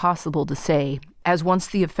are impossible to say, as once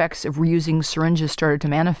the effects of reusing syringes started to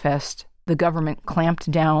manifest, the government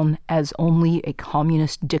clamped down as only a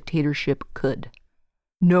communist dictatorship could.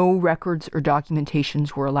 No records or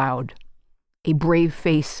documentations were allowed. A brave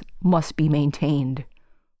face must be maintained.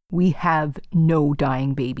 We have no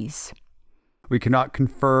dying babies. We cannot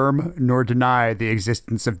confirm nor deny the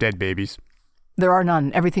existence of dead babies. There are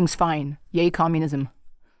none. Everything's fine. Yay, communism.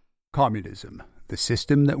 Communism, the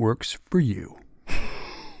system that works for you.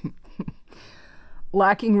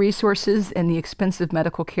 Lacking resources and the expensive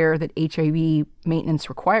medical care that HIV maintenance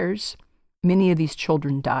requires, many of these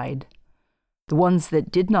children died. The ones that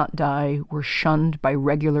did not die were shunned by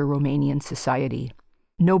regular Romanian society.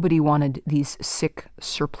 Nobody wanted these sick,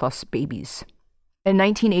 surplus babies. In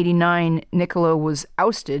 1989, Nicolo was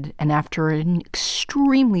ousted, and after an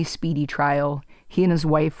extremely speedy trial, he and his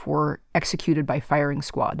wife were executed by firing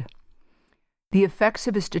squad. The effects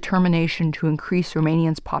of his determination to increase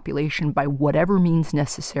Romanians' population by whatever means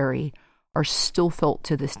necessary are still felt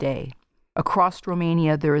to this day. Across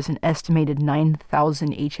Romania, there is an estimated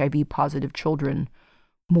 9,000 HIV-positive children,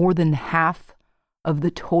 more than half of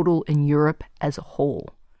the total in Europe as a whole.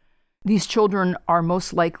 These children are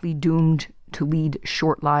most likely doomed to lead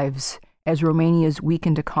short lives, as Romania's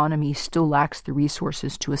weakened economy still lacks the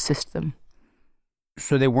resources to assist them.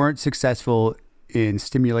 So they weren't successful in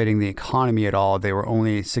stimulating the economy at all. They were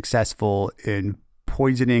only successful in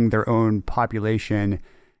poisoning their own population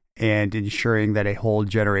and ensuring that a whole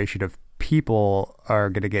generation of people are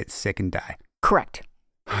going to get sick and die. Correct.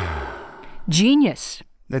 Genius.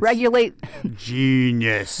 Regulate.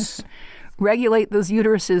 Genius. Regulate those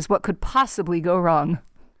uteruses. What could possibly go wrong?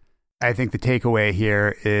 I think the takeaway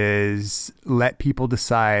here is let people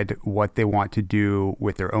decide what they want to do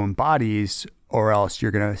with their own bodies, or else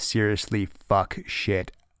you're going to seriously fuck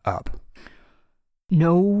shit up.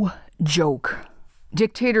 No joke.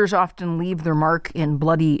 Dictators often leave their mark in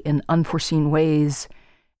bloody and unforeseen ways,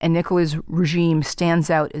 and Nicola's regime stands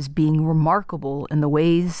out as being remarkable in the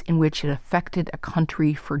ways in which it affected a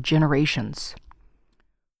country for generations.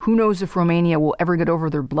 Who knows if Romania will ever get over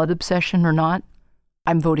their blood obsession or not?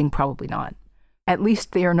 I'm voting probably not. At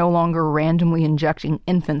least they are no longer randomly injecting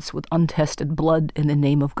infants with untested blood in the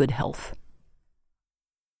name of good health.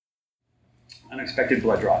 Unexpected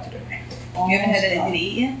blood draw today. You haven't had anything to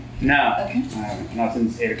eat yet? No. Okay. I haven't. Not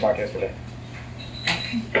since 8 o'clock yesterday.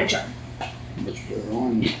 Okay. Good job. Whichever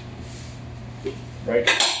one. Right?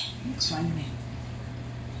 That's fine to me.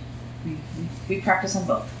 We practice on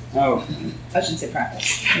both. Oh. I shouldn't say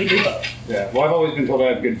practice. We do both. Yeah. Well, I've always been told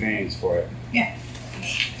I have good veins for it. Yeah.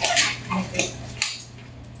 Okay,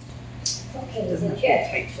 doesn't have to be a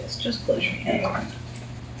tight fist. Just close your hand.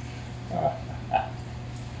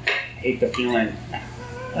 Hate the feeling.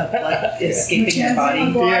 Of blood escaping your body.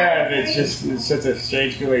 Yeah, it's such a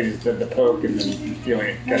strange feeling just the poke and then feeling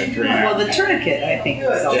it kind of drain out. Well, the tourniquet, I think,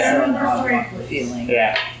 is also an odd feeling.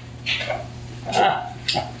 Yeah.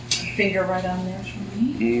 Finger right on there for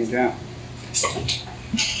me. Yeah.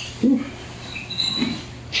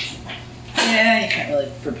 Yeah, you can't really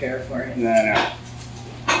prepare for it. No. It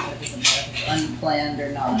doesn't matter if it's unplanned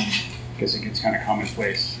or not. Guess it gets kind of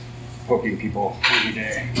commonplace poking people every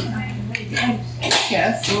day.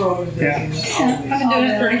 Yes. Yeah. I've been doing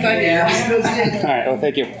it 35 years. All right. Well,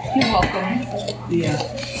 thank you. You're welcome. Yeah.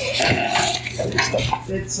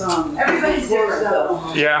 It's Everybody's different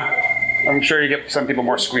though. Yeah. I'm sure you get some people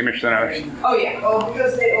more squeamish than others. Oh yeah. Oh,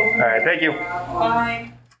 because they open. All right. Thank you.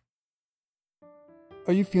 Bye.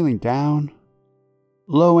 Are you feeling down?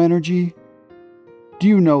 Low energy? Do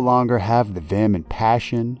you no longer have the vim and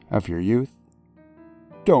passion of your youth?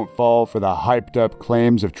 Don't fall for the hyped-up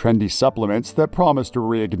claims of trendy supplements that promise to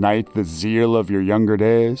reignite the zeal of your younger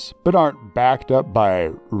days, but aren't backed up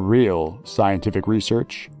by real scientific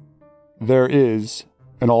research. There is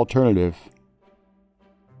an alternative.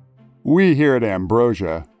 We here at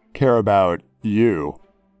Ambrosia care about you.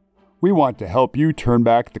 We want to help you turn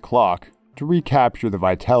back the clock to recapture the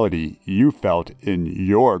vitality you felt in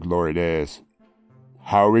your glory days.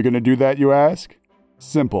 How are we going to do that, you ask?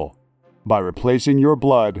 Simple. By replacing your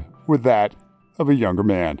blood with that of a younger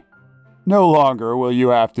man. No longer will you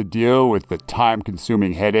have to deal with the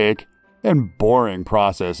time-consuming headache and boring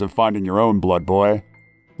process of finding your own blood boy.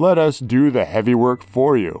 Let us do the heavy work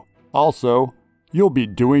for you. Also, you'll be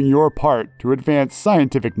doing your part to advance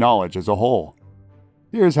scientific knowledge as a whole.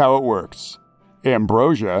 Here's how it works.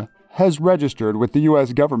 Ambrosia has registered with the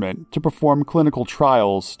U.S. government to perform clinical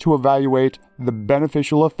trials to evaluate the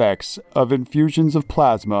beneficial effects of infusions of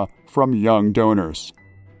plasma from young donors.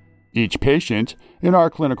 Each patient in our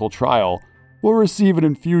clinical trial will receive an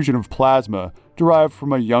infusion of plasma derived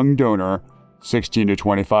from a young donor, 16 to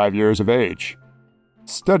 25 years of age.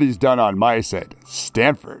 Studies done on mice at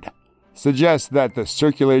Stanford suggest that the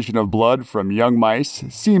circulation of blood from young mice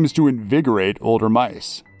seems to invigorate older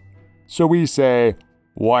mice. So we say,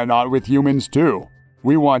 why not with humans too?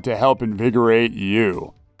 We want to help invigorate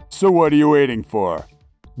you. So what are you waiting for?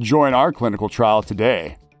 Join our clinical trial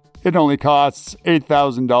today. It only costs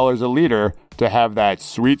 $8,000 a liter to have that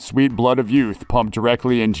sweet, sweet blood of youth pumped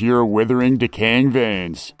directly into your withering, decaying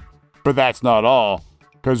veins. But that's not all,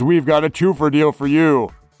 because we've got a twofer deal for you.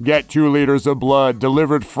 Get 2 liters of blood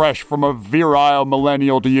delivered fresh from a virile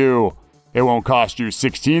millennial to you. It won't cost you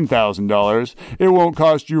 $16,000. It won't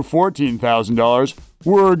cost you $14,000.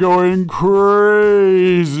 We're going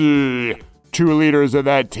crazy. 2 liters of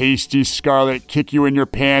that tasty scarlet kick you in your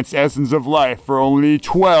pants essence of life for only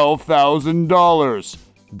 $12,000.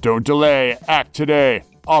 Don't delay. Act today.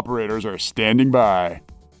 Operators are standing by.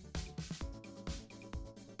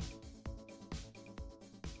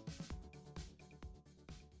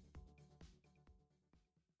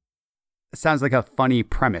 Sounds like a funny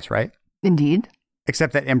premise, right? Indeed.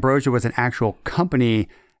 Except that Ambrosia was an actual company,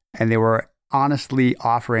 and they were honestly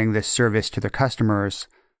offering this service to their customers,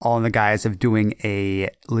 all in the guise of doing a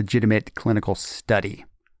legitimate clinical study.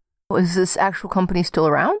 Is this actual company still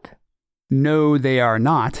around? No, they are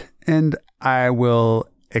not, and I will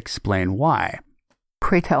explain why.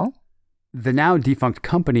 Pray tell. The now defunct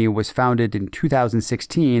company was founded in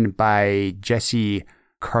 2016 by Jesse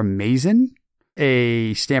Karmazin,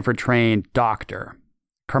 a Stanford-trained doctor.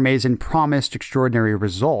 Karmazin promised extraordinary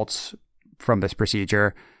results from this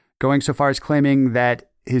procedure, going so far as claiming that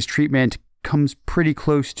his treatment comes pretty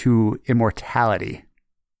close to immortality.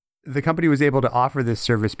 The company was able to offer this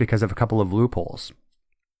service because of a couple of loopholes.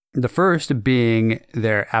 The first being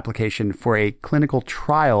their application for a clinical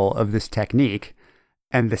trial of this technique.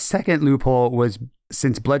 And the second loophole was,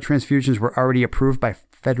 since blood transfusions were already approved by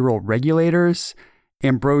federal regulators,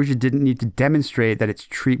 Ambrosia didn't need to demonstrate that its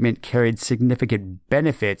treatment carried significant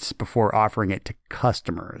benefits before offering it to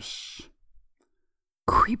customers.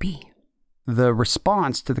 Creepy. The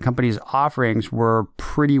response to the company's offerings were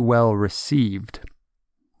pretty well received.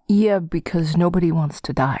 Yeah, because nobody wants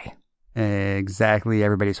to die. Exactly.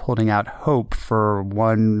 Everybody's holding out hope for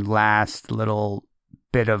one last little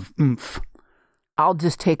bit of oomph. I'll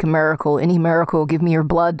just take a miracle. Any miracle. Give me your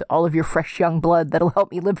blood, all of your fresh young blood. That'll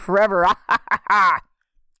help me live forever.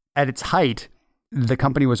 At its height, the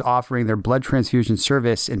company was offering their blood transfusion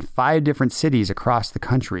service in 5 different cities across the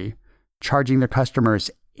country, charging their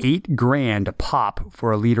customers $8,000 a pop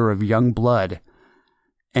for a liter of young blood.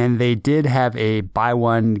 And they did have a buy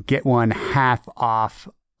one, get one half off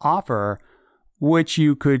offer, which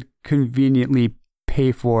you could conveniently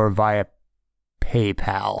pay for via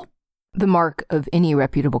PayPal. The mark of any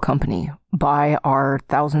reputable company. Buy our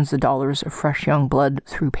thousands of dollars of fresh young blood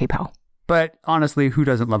through PayPal. But honestly, who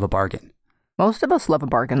doesn't love a bargain? Most of us love a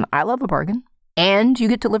bargain. I love a bargain. And you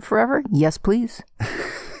get to live forever? Yes, please.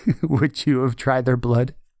 Would you have tried their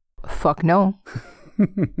blood? Fuck no.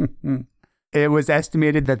 It was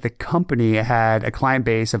estimated that the company had a client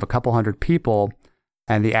base of a couple hundred people,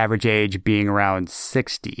 and the average age being around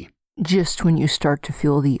 60. Just when you start to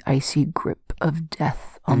feel the icy grip of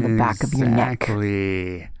death on the back of your neck.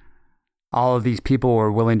 Exactly. All of these people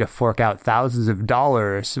were willing to fork out thousands of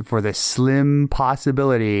dollars for the slim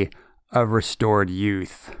possibility of restored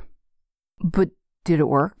youth. But did it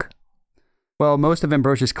work? Well, most of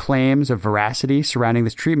Ambrosia's claims of veracity surrounding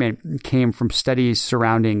this treatment came from studies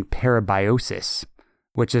surrounding parabiosis,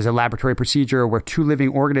 which is a laboratory procedure where 2 living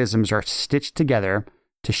organisms are stitched together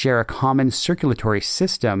to share a common circulatory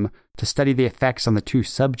system to study the effects on the 2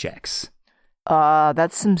 subjects.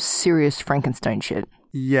 That's some serious Frankenstein shit.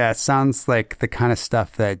 Yeah, sounds like the kind of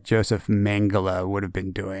stuff that Joseph Mengele would have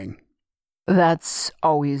been doing. That's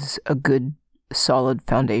always a good, solid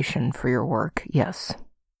foundation for your work, yes.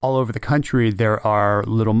 All over the country, there are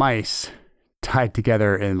little mice tied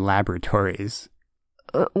together in laboratories.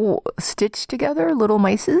 Stitched together, little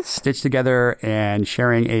mices? Stitched together and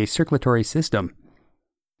sharing a circulatory system.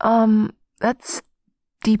 That's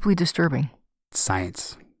deeply disturbing.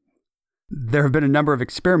 Science. There have been a number of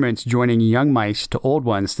experiments joining young mice to old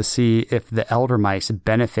ones to see if the elder mice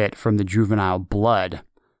benefit from the juvenile blood.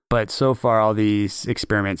 But so far, all these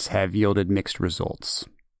experiments have yielded mixed results.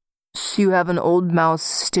 So you have an old mouse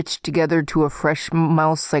stitched together to a fresh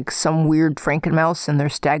mouse like some weird Frankenmouse, and they're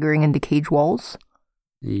staggering into cage walls?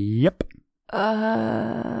 Yep.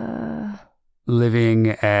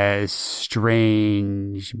 Living as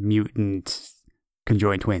strange, mutant,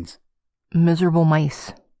 conjoined twins. Miserable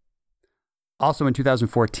mice. Also in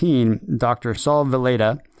 2014, Dr. Saul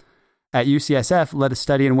Villeda at UCSF led a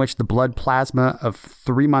study in which the blood plasma of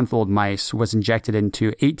 3-month-old mice was injected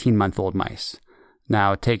into 18-month-old mice.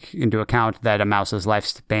 Now, take into account that a mouse's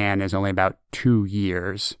lifespan is only about 2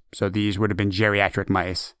 years, so these would have been geriatric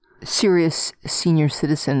mice. Serious senior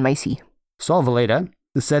citizen micey. Saul Villeda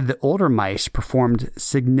said that older mice performed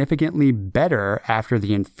significantly better after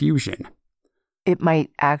the infusion. It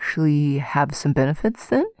might actually have some benefits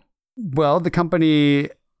then? Well, the company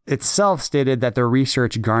itself stated that their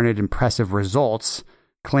research garnered impressive results,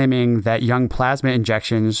 claiming that young plasma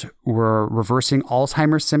injections were reversing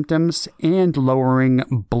Alzheimer's symptoms and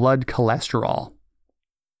lowering blood cholesterol.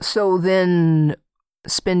 So then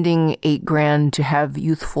spending $8,000 to have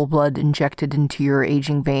youthful blood injected into your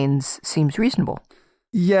aging veins seems reasonable.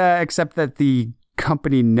 Yeah, except that the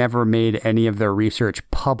company never made any of their research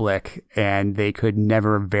public, and they could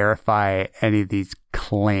never verify any of these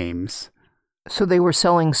claims. So they were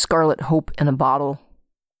selling Scarlet Hope in a bottle?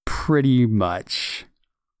 Pretty much.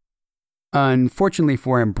 Unfortunately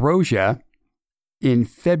for Ambrosia, in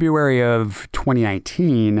February of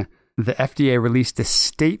 2019, the FDA released a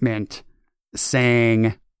statement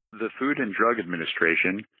saying, "The Food and Drug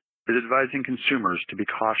Administration is advising consumers to be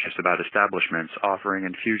cautious about establishments offering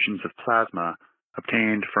infusions of plasma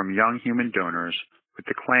obtained from young human donors with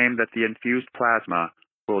the claim that the infused plasma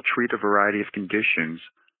will treat a variety of conditions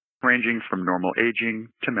ranging from normal aging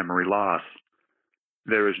to memory loss.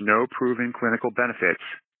 There is no proven clinical benefits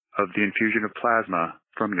of the infusion of plasma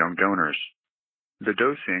from young donors. The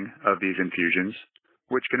dosing of these infusions,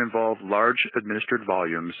 which can involve large administered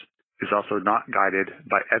volumes, is also not guided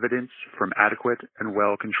by evidence from adequate and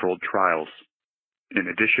well-controlled trials. In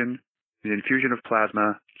addition, the infusion of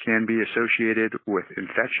plasma can be associated with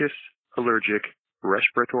infectious, allergic,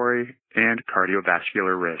 respiratory, and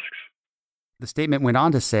cardiovascular risks." The statement went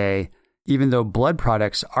on to say, even though blood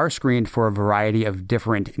products are screened for a variety of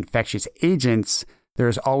different infectious agents, there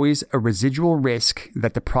is always a residual risk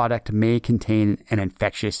that the product may contain an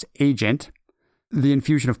infectious agent. The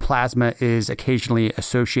infusion of plasma is occasionally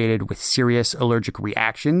associated with serious allergic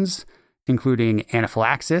reactions, including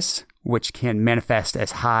anaphylaxis, which can manifest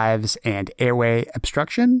as hives and airway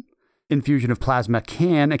obstruction. Infusion of plasma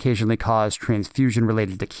can occasionally cause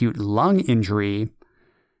transfusion-related acute lung injury.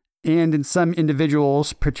 And in some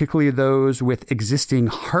individuals, particularly those with existing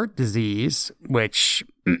heart disease, which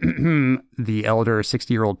the elder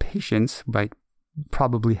 60-year-old patients might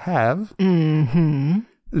probably have, the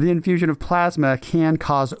infusion of plasma can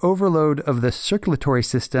cause overload of the circulatory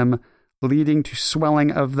system, leading to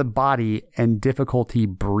swelling of the body and difficulty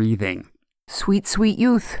breathing. Sweet, sweet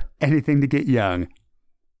youth. Anything to get young.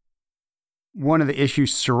 One of the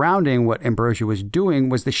issues surrounding what Ambrosia was doing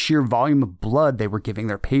was the sheer volume of blood they were giving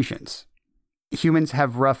their patients. Humans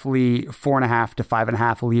have roughly 4.5 to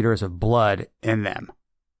 5.5 liters of blood in them,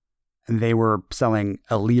 and they were selling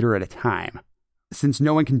a liter at a time. Since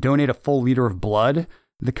no one can donate a full liter of blood,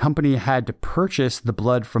 the company had to purchase the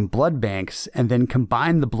blood from blood banks and then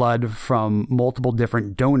combine the blood from multiple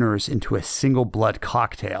different donors into a single blood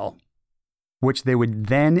cocktail, which they would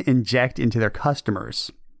then inject into their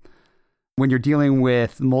customers. When you're dealing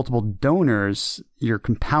with multiple donors, you're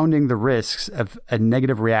compounding the risks of a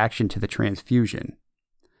negative reaction to the transfusion.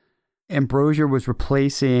 Ambrosia was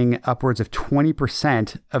replacing upwards of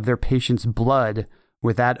 20% of their patients' blood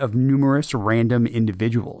with that of numerous random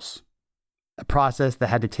individuals, a process that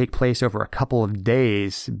had to take place over a couple of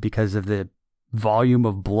days because of the volume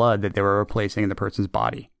of blood that they were replacing in the person's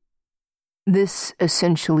body. This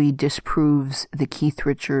essentially disproves the Keith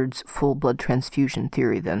Richards full blood transfusion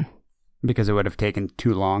theory, then. Because it would have taken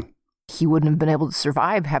too long. He wouldn't have been able to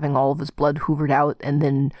survive having all of his blood hoovered out and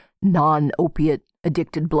then non-opiate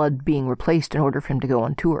addicted blood being replaced in order for him to go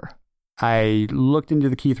on tour. I looked into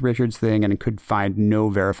the Keith Richards thing and could find no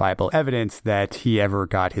verifiable evidence that he ever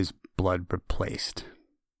got his blood replaced.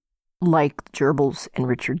 Like gerbils and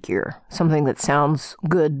Richard Gere. Something that sounds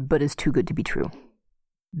good but is too good to be true.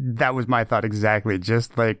 That was my thought exactly,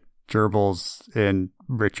 just like gerbils and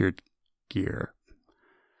Richard Gere.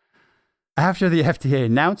 After the FDA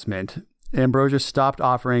announcement, Ambrosia stopped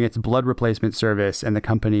offering its blood replacement service and the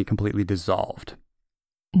company completely dissolved.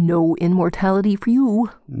 No immortality for you.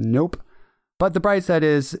 Nope. But the bright side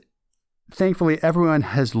is, thankfully, everyone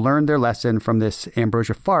has learned their lesson from this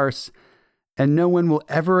Ambrosia farce, and no one will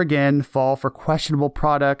ever again fall for questionable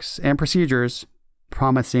products and procedures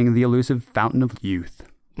promising the elusive fountain of youth.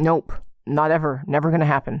 Nope. Not ever. Never going to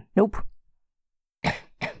happen. Nope.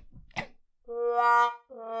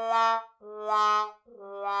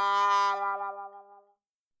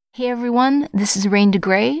 Hey everyone, this is Rain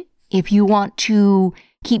DeGrey. If you want to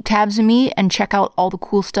keep tabs on me and check out all the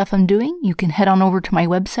cool stuff I'm doing, you can head on over to my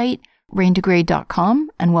website,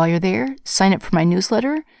 raindegray.com, and while you're there, sign up for my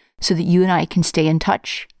newsletter so that you and I can stay in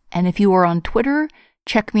touch. And if you are on Twitter,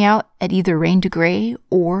 check me out at either Rain DeGrey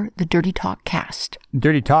or the Dirty Talk Cast.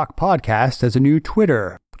 Dirty Talk Podcast has a new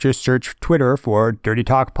Twitter. Just search Twitter for Dirty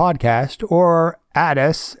Talk Podcast or add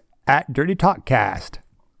us at Dirty Talk Cast.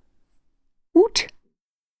 Woot!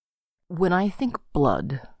 When I think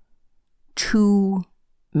blood, two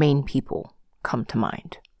main people come to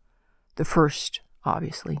mind. The first,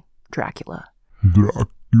 obviously, Dracula. Dracula.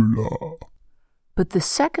 But the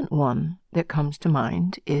second one that comes to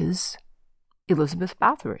mind is Elizabeth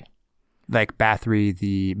Bathory. Like Bathory,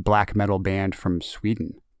 the black metal band from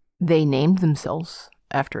Sweden. They named themselves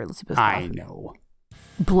after Elizabeth Bathory. I know.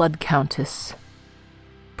 Blood Countess.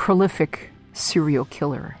 Prolific serial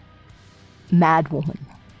killer. Mad Woman.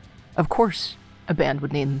 Of course, a band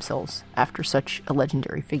would name themselves after such a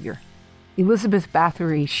legendary figure. Elizabeth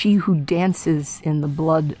Bathory, she who dances in the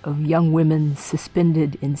blood of young women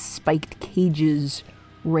suspended in spiked cages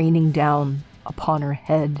raining down upon her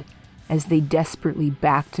head as they desperately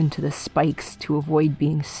backed into the spikes to avoid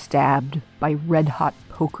being stabbed by red-hot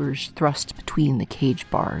pokers thrust between the cage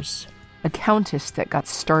bars. A countess that got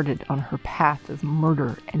started on her path of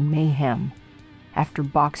murder and mayhem after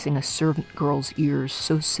boxing a servant girl's ears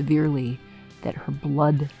so severely that her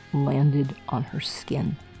blood landed on her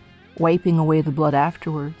skin. Wiping away the blood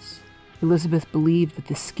afterwards, Elizabeth believed that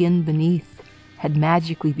the skin beneath had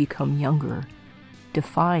magically become younger,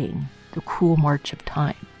 defying the cruel march of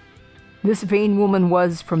time. This vain woman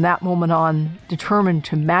was, from that moment on, determined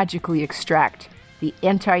to magically extract the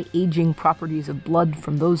anti-aging properties of blood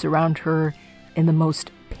from those around her in the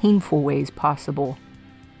most painful ways possible,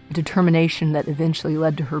 a determination that eventually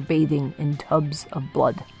led to her bathing in tubs of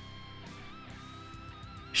blood.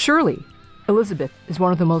 Surely, Elizabeth is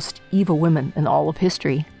one of the most evil women in all of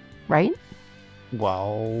history, right?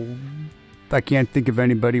 Well, I can't think of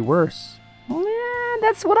anybody worse. Yeah,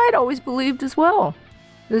 that's what I'd always believed as well.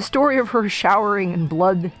 The story of her showering in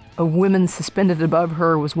blood of women suspended above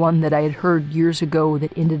her was one that I had heard years ago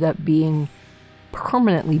that ended up being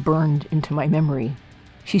permanently burned into my memory.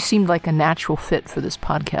 She seemed like a natural fit for this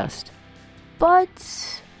podcast.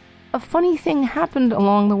 But a funny thing happened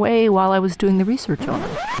along the way while I was doing the research on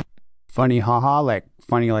her. Funny haha, like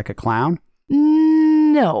funny like a clown?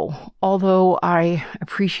 No, although I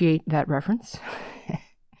appreciate that reference.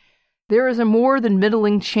 There is a more than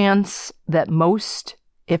middling chance that most,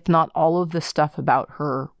 if not all of the stuff about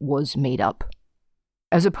her was made up.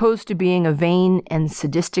 As opposed to being a vain and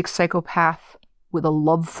sadistic psychopath with a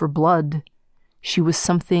love for blood, she was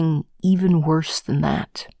something even worse than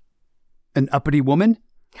that. An uppity woman?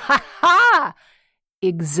 Ha ha!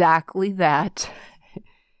 Exactly that.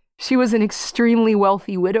 She was an extremely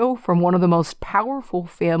wealthy widow from one of the most powerful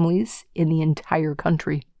families in the entire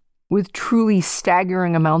country. With truly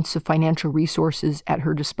staggering amounts of financial resources at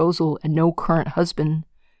her disposal and no current husband,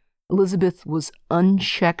 Elizabeth was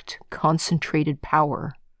unchecked, concentrated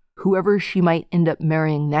power. Whoever she might end up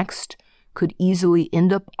marrying next could easily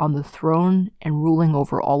end up on the throne and ruling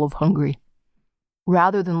over all of Hungary.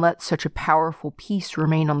 Rather than let such a powerful piece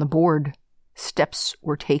remain on the board, steps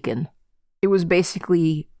were taken. It was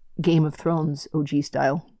basically Game of Thrones OG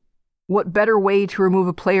style. What better way to remove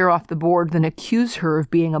a player off the board than accuse her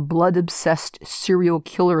of being a blood-obsessed serial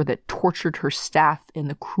killer that tortured her staff in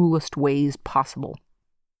the cruelest ways possible?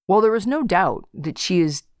 While there is no doubt that she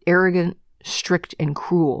is arrogant, strict, and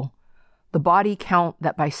cruel, the body count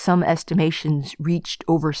that by some estimations reached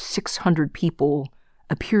over 600 people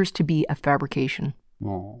appears to be a fabrication.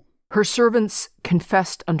 Oh. Her servants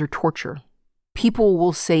confessed under torture. People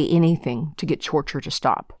will say anything to get torture to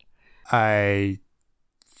stop. I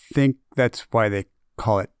think that's why they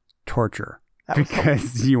call it torture.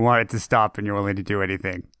 Because you want it to stop and you're willing to do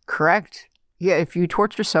anything. Correct. Yeah, if you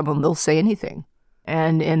torture someone, they'll say anything.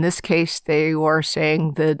 And in this case, they are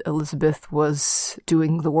saying that Elizabeth was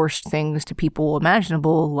doing the worst things to people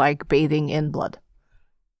imaginable, like bathing in blood.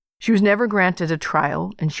 She was never granted a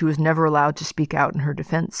trial, and she was never allowed to speak out in her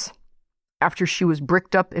defense. After she was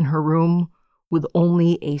bricked up in her room with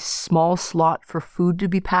only a small slot for food to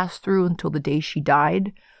be passed through until the day she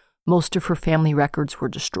died, most of her family records were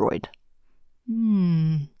destroyed.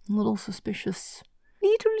 A little suspicious.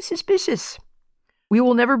 Little suspicious. We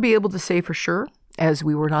will never be able to say for sure, as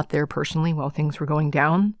we were not there personally while things were going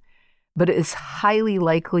down, but it is highly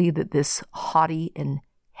likely that this haughty and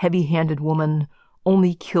heavy-handed woman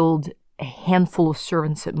only killed a handful of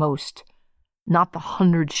servants at most, not the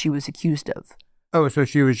hundreds she was accused of. Oh, so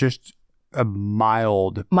she was just a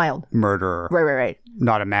mild murderer. Right.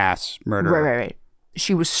 Not a mass murderer. Right.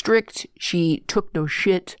 She was strict. She took no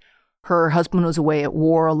shit. Her husband was away at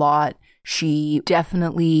war a lot. She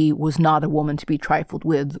definitely was not a woman to be trifled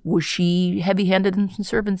with. Was she heavy-handed in some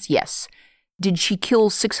servants? Yes. Did she kill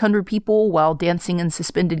 600 people while dancing in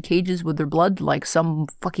suspended cages with their blood like some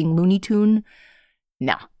fucking Looney Tune?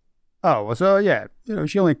 No. Oh, well, so yeah,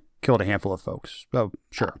 she only killed a handful of folks. Oh,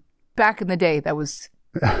 sure. Back in the day, that was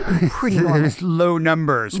pretty normal. There's low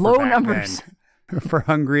numbers. For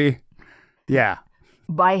Hungary. Yeah.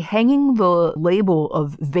 By hanging the label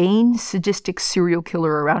of vain, sadistic serial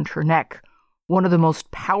killer around her neck, one of the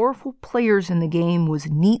most powerful players in the game was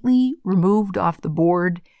neatly removed off the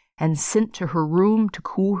board and sent to her room to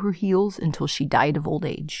cool her heels until she died of old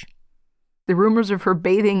age. The rumors of her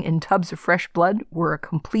bathing in tubs of fresh blood were a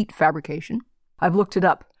complete fabrication. I've looked it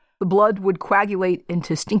up. The blood would coagulate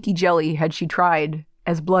into stinky jelly had she tried,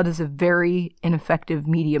 as blood is a very ineffective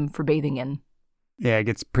medium for bathing in. Yeah, it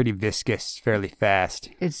gets pretty viscous fairly fast.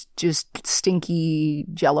 It's just stinky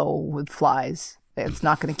jello with flies. It's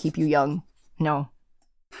not going to keep you young. No.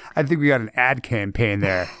 I think we got an ad campaign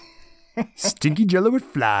there. Stinky jello with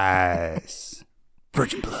flies.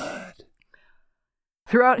 Virgin blood.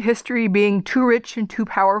 Throughout history, being too rich and too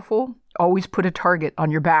powerful always put a target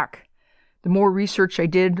on your back. The more research I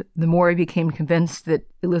did, the more I became convinced that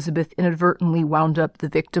Elizabeth inadvertently wound up the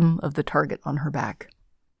victim of the target on her back.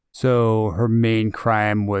 So her main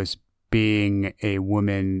crime was being a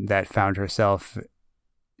woman that found herself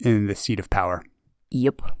in the seat of power.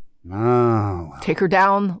 Yep. Oh. Take her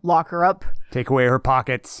down, lock her up. Take away her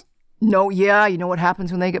pockets. No, yeah, you know what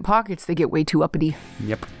happens when they get pockets? They get way too uppity.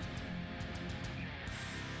 Yep.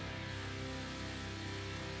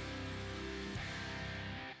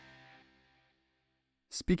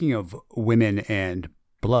 Speaking of women and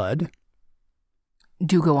blood.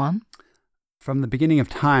 Do go on. From the beginning of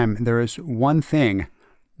time, there is one thing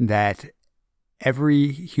that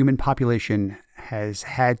every human population has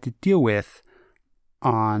had to deal with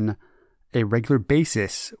on a regular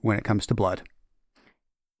basis when it comes to blood.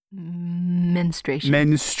 Menstruation.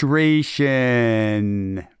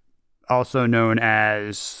 Menstruation. Also known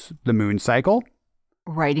as the moon cycle.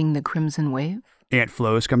 Riding the crimson wave. Aunt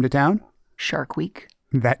Flo's come to town. Shark Week.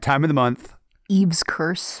 That time of the month. Eve's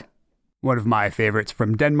curse. One of my favorites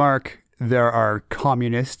from Denmark. There are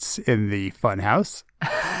communists in the funhouse.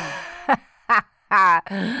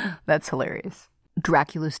 That's hilarious.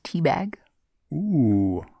 Dracula's teabag.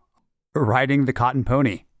 Ooh. Riding the cotton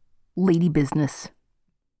pony. Lady business.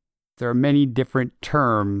 There are many different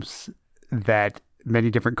terms that many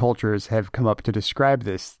different cultures have come up to describe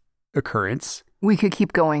this occurrence. We could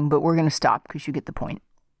keep going, but we're going to stop because you get the point.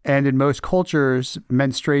 And in most cultures,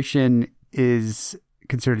 menstruation is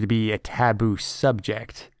considered to be a taboo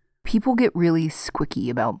subject. People get really squicky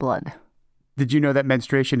about blood. Did you know that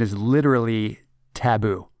menstruation is literally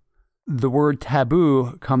taboo? The word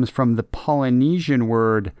taboo comes from the Polynesian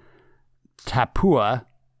word tapua,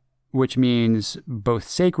 which means both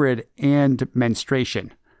sacred and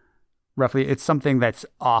menstruation. Roughly, it's something that's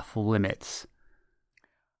off limits.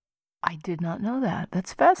 I did not know that.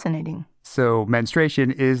 That's fascinating. So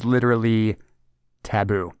menstruation is literally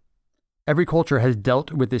taboo. Every culture has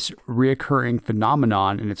dealt with this reoccurring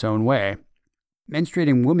phenomenon in its own way.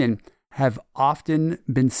 Menstruating women have often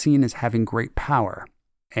been seen as having great power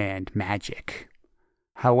and magic.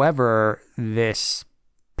 However, this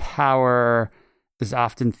power is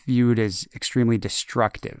often viewed as extremely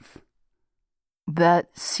destructive.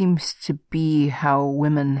 That seems to be how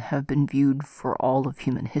women have been viewed for all of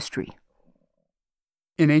human history.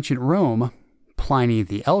 In ancient Rome, Pliny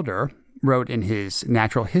the Elder wrote in his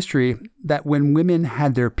Natural History that when women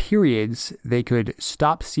had their periods, they could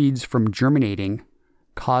stop seeds from germinating,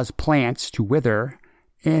 cause plants to wither,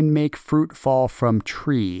 and make fruit fall from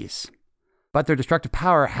trees. But their destructive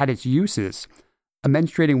power had its uses. A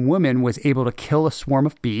menstruating woman was able to kill a swarm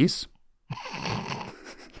of bees,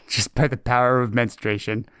 just by the power of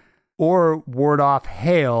menstruation, or ward off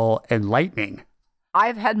hail and lightning.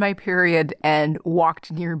 I've had my period and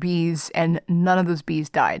walked near bees, and none of those bees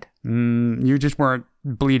died. You just weren't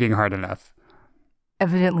bleeding hard enough.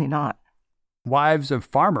 Evidently not. Wives of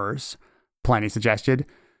farmers, Pliny suggested,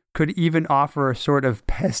 could even offer a sort of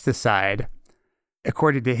pesticide.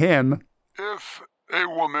 According to him, if a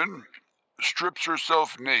woman strips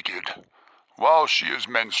herself naked while she is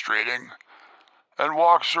menstruating and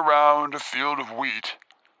walks around a field of wheat,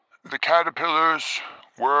 the caterpillars,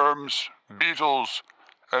 worms, beetles,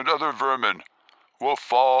 and other vermin will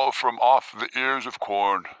fall from off the ears of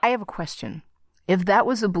corn. I have a question. If that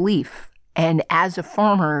was a belief, and as a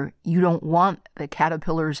farmer, you don't want the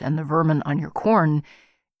caterpillars and the vermin on your corn,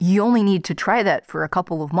 you only need to try that for a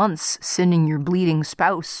couple of months, sending your bleeding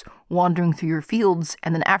spouse wandering through your fields,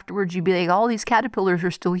 and then afterwards you'd be like, all these caterpillars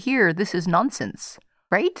are still here. This is nonsense,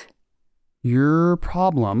 right? Your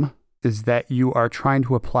problem is that you are trying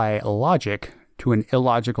to apply logic to an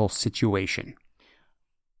illogical situation.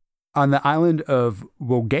 On the island of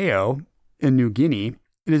Wogeo in New Guinea,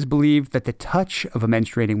 it is believed that the touch of a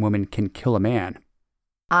menstruating woman can kill a man.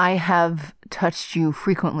 I have touched you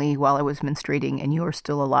frequently while I was menstruating, and you are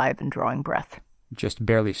still alive and drawing breath. Just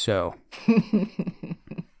barely so.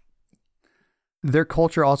 Their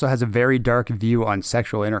culture also has a very dark view on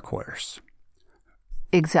sexual intercourse.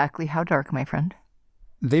 Exactly how dark, my friend?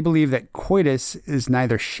 They believe that coitus is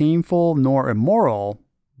neither shameful nor immoral,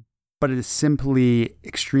 but it is simply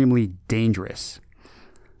extremely dangerous.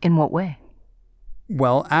 In what way?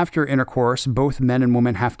 Well, after intercourse, both men and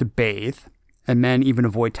women have to bathe, and men even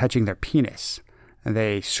avoid touching their penis.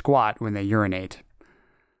 They squat when they urinate.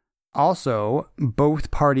 Also,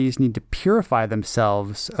 both parties need to purify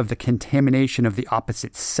themselves of the contamination of the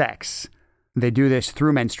opposite sex. They do this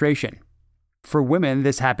through menstruation. For women,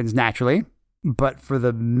 this happens naturally. But for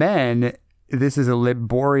the men, this is a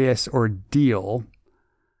laborious ordeal.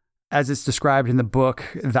 As it's described in the book,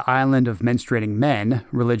 The Island of Menstruating Men,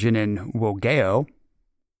 Religion in Wogeo.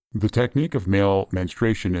 The technique of male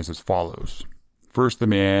menstruation is as follows. First, the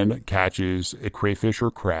man catches a crayfish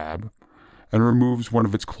or crab and removes one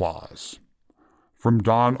of its claws. From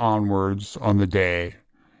dawn onwards on the day,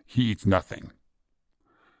 he eats nothing.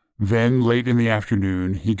 Then, late in the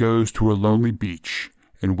afternoon, he goes to a lonely beach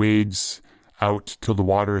and wades out till the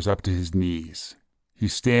water is up to his knees. He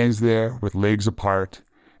stands there with legs apart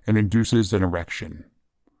and induces an erection.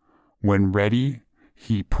 When ready,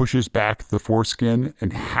 he pushes back the foreskin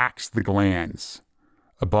and hacks the glands.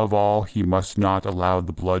 Above all, he must not allow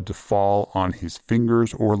the blood to fall on his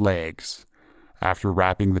fingers or legs. After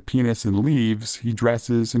wrapping the penis in leaves, he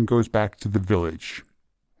dresses and goes back to the village.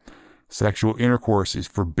 Sexual intercourse is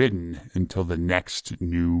forbidden until the next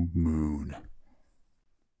new moon.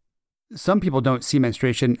 Some people don't see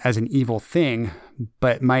menstruation as an evil thing,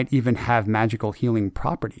 but might even have magical healing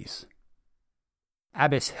properties.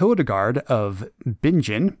 Abbess Hildegard of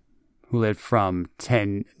Bingen, who lived from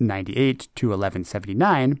 1098 to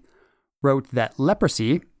 1179, wrote that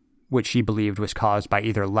leprosy, which she believed was caused by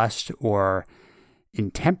either lust or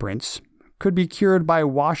intemperance, could be cured by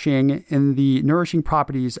washing in the nourishing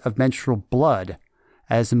properties of menstrual blood,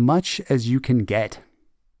 as much as you can get.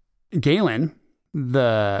 Galen,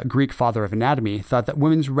 the Greek father of anatomy, thought that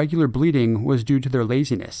women's regular bleeding was due to their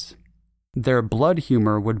laziness. Their blood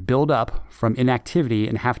humor would build up from inactivity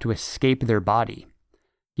and have to escape their body.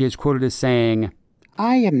 He is quoted as saying,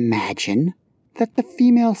 "I imagine that the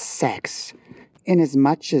female sex,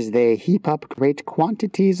 inasmuch as they heap up great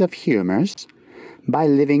quantities of humors, by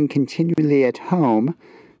living continually at home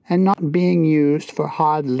and not being used for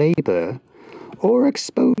hard labor or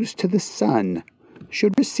exposed to the sun,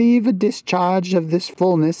 should receive a discharge of this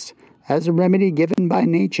fullness as a remedy given by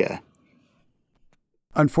nature."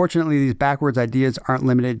 Unfortunately, these backwards ideas aren't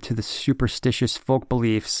limited to the superstitious folk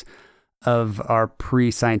beliefs of our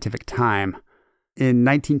pre-scientific time. In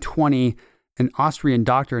 1920, an Austrian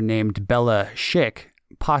doctor named Bela Schick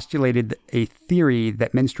postulated a theory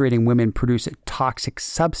that menstruating women produce a toxic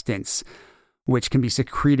substance which can be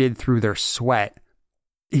secreted through their sweat.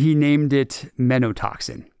 He named it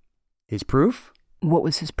menotoxin. His proof? What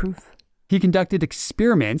was his proof? He conducted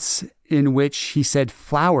experiments in which he said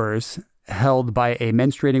flowers held by a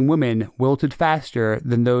menstruating woman wilted faster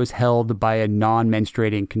than those held by a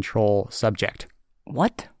non-menstruating control subject.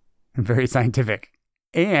 What? Very scientific.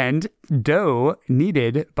 And dough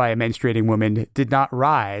needed by a menstruating woman did not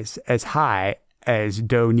rise as high as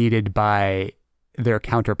dough needed by their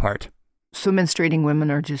counterpart. So menstruating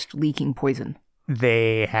women are just leaking poison.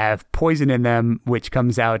 They have poison in them, which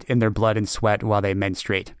comes out in their blood and sweat while they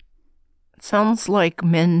menstruate. Sounds like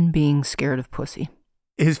men being scared of pussy.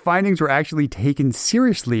 His findings were actually taken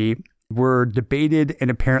seriously, were debated,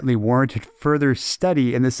 and apparently warranted further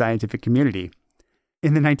study in the scientific community.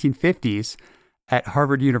 In the 1950s, at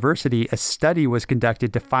Harvard University, a study was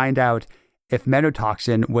conducted to find out if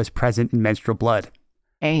menotoxin was present in menstrual blood.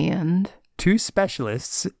 And? 2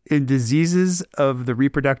 specialists in diseases of the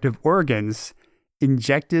reproductive organs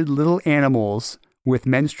injected little animals with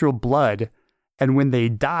menstrual blood, and when they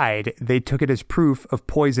died, they took it as proof of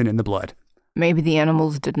poison in the blood. Maybe the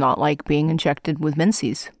animals did not like being injected with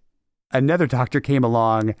menses. Another doctor came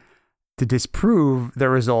along to disprove the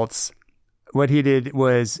results. What he did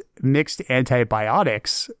was mixed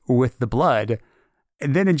antibiotics with the blood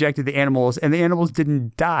and then injected the animals, and the animals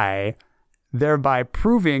didn't die, thereby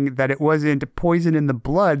proving that it wasn't poison in the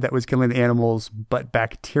blood that was killing the animals, but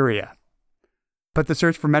bacteria. But the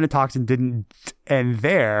search for menotoxin didn't end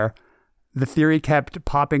there. The theory kept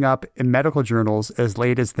popping up in medical journals as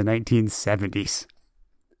late as the 1970s.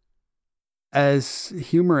 As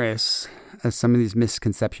humorous as some of these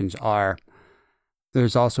misconceptions are,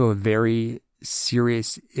 there's also a very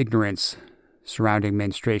serious ignorance surrounding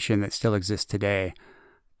menstruation that still exists today,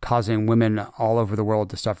 causing women all over the world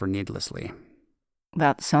to suffer needlessly.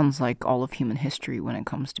 That sounds like all of human history when it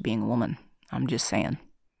comes to being a woman. I'm just saying.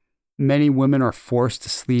 Many women are forced to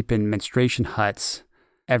sleep in menstruation huts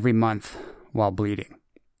every month while bleeding.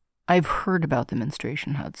 I've heard about the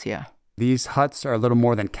menstruation huts, yeah. These huts are little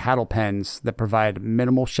more than cattle pens that provide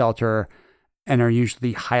minimal shelter and are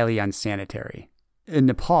usually highly unsanitary. In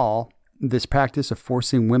Nepal, this practice of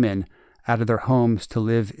forcing women out of their homes to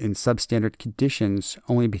live in substandard conditions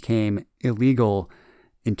only became illegal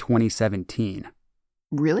in 2017.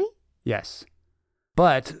 Really? Yes.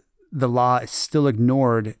 But the law is still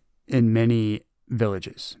ignored in many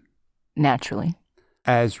villages. Naturally.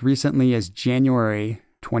 As recently as January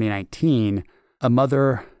 2019, a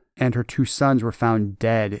mother and her 2 sons were found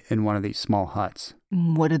dead in one of these small huts.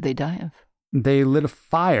 What did they die of? They lit a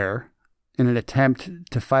fire in an attempt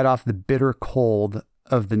to fight off the bitter cold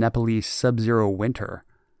of the Nepalese sub-zero winter.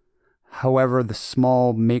 However, the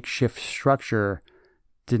small makeshift structure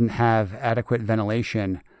didn't have adequate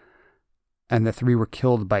ventilation, and the 3 were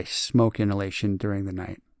killed by smoke inhalation during the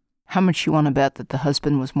night. How much you want to bet that the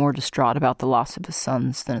husband was more distraught about the loss of his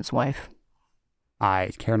sons than his wife?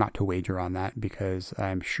 I care not to wager on that because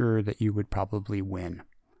I'm sure that you would probably win.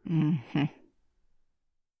 Mm-hmm.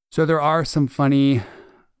 So there are some funny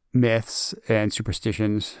myths and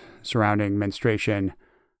superstitions surrounding menstruation,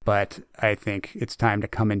 but I think it's time to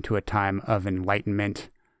come into a time of enlightenment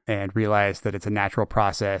and realize that it's a natural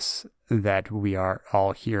process that we are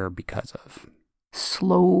all here because of.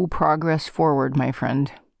 Slow progress forward, my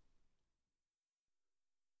friend.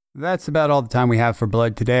 That's about all the time we have for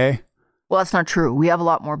blood today. Well, that's not true. We have a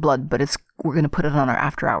lot more blood, but we're going to put it on our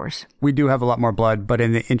after hours. We do have a lot more blood, but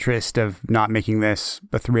in the interest of not making this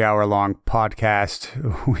a 3-hour-long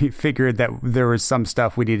podcast, we figured that there was some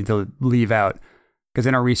stuff we needed to leave out. Because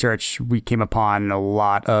in our research, we came upon a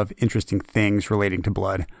lot of interesting things relating to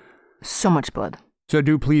blood. So much blood. So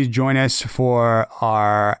do please join us for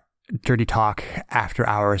our Dirty Talk After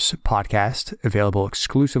Hours podcast, available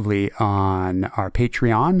exclusively on our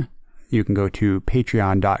Patreon. You can go to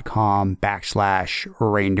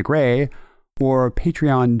patreon.com/RainDeGray or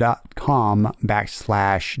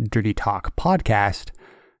patreon.com/Dirty Talk Podcast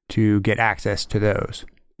to get access to those.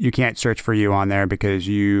 You can't search for you on there because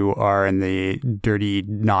you are in the dirty,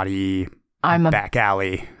 naughty back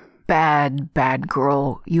alley. Bad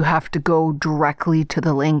girl. You have to go directly to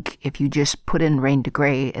the link. If you just put in Rain to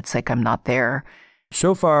Gray, it's like I'm not there.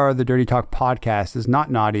 So far, the Dirty Talk Podcast is not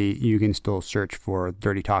naughty. You can still search for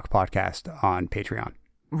Dirty Talk Podcast on Patreon.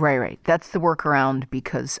 Right. That's the workaround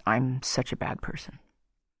because I'm such a bad person.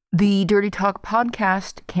 The Dirty Talk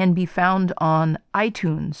Podcast can be found on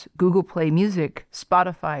iTunes, Google Play Music,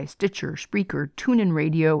 Spotify, Stitcher, Spreaker, TuneIn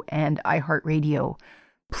Radio, and iHeartRadio.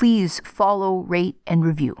 Please follow, rate, and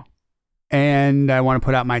review. And I want to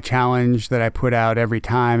put out my challenge that I put out every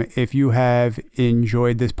time. If you have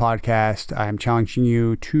enjoyed this podcast, I'm challenging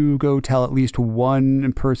you to go tell at least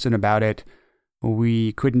one person about it.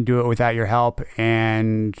 We couldn't do it without your help,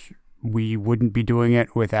 and we wouldn't be doing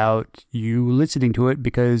it without you listening to it,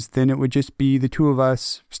 because then it would just be the two of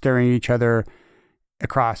us staring at each other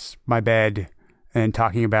across my bed and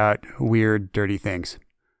talking about weird, dirty things.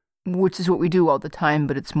 Which is what we do all the time,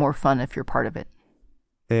 but it's more fun if you're part of it.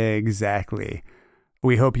 Exactly.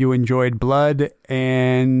 We hope you enjoyed Blood,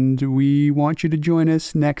 and we want you to join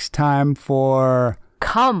us next time for...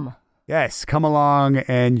 Come! Yes, come along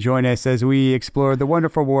and join us as we explore the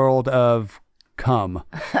wonderful world of cum.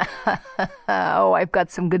 Oh, I've got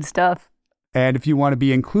some good stuff. And if you want to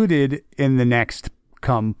be included in the next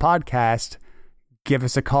Cum podcast, give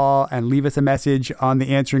us a call and leave us a message on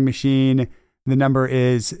the answering machine. The number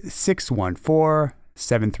is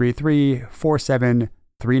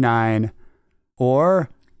 614-733-4739 or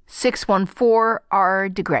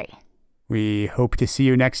 614-R-DeGray. We hope to see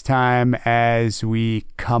you next time as we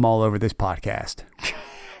come all over this podcast.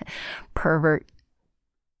 Pervert.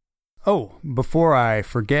 Oh, before I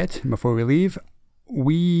forget, before we leave,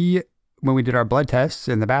 when we did our blood tests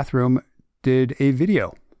in the bathroom, did a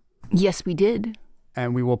video. Yes, we did.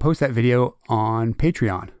 And we will post that video on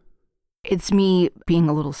Patreon. It's me being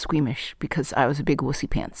a little squeamish because I was a big wussy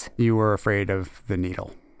pants. You were afraid of the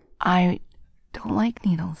needle. I don't like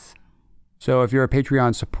needles. So if you're a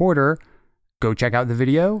Patreon supporter, go check out the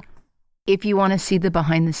video. If you want to see the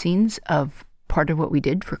behind the scenes of part of what we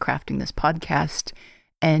did for crafting this podcast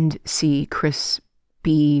and see Chris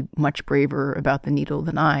be much braver about the needle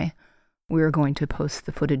than I, we're going to post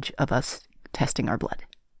the footage of us testing our blood.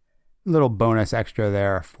 Little bonus extra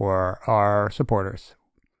there for our supporters.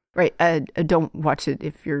 Right. Don't watch it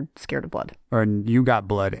if you're scared of blood. Or you got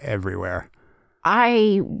blood everywhere.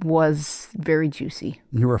 I was very juicy.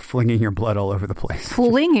 You were flinging your blood all over the place.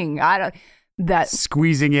 Flinging?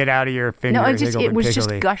 Squeezing it out of your finger. No, it was just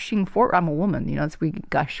gushing forward. I'm a woman, so we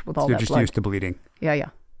gush with all that blood. You're just used to bleeding. Yeah.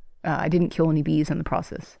 I didn't kill any bees in the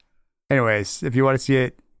process. Anyways, if you want to see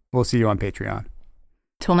it, we'll see you on Patreon.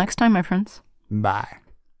 Till next time, my friends. Bye.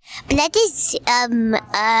 Blood is,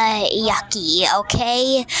 yucky,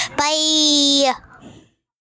 okay? Bye.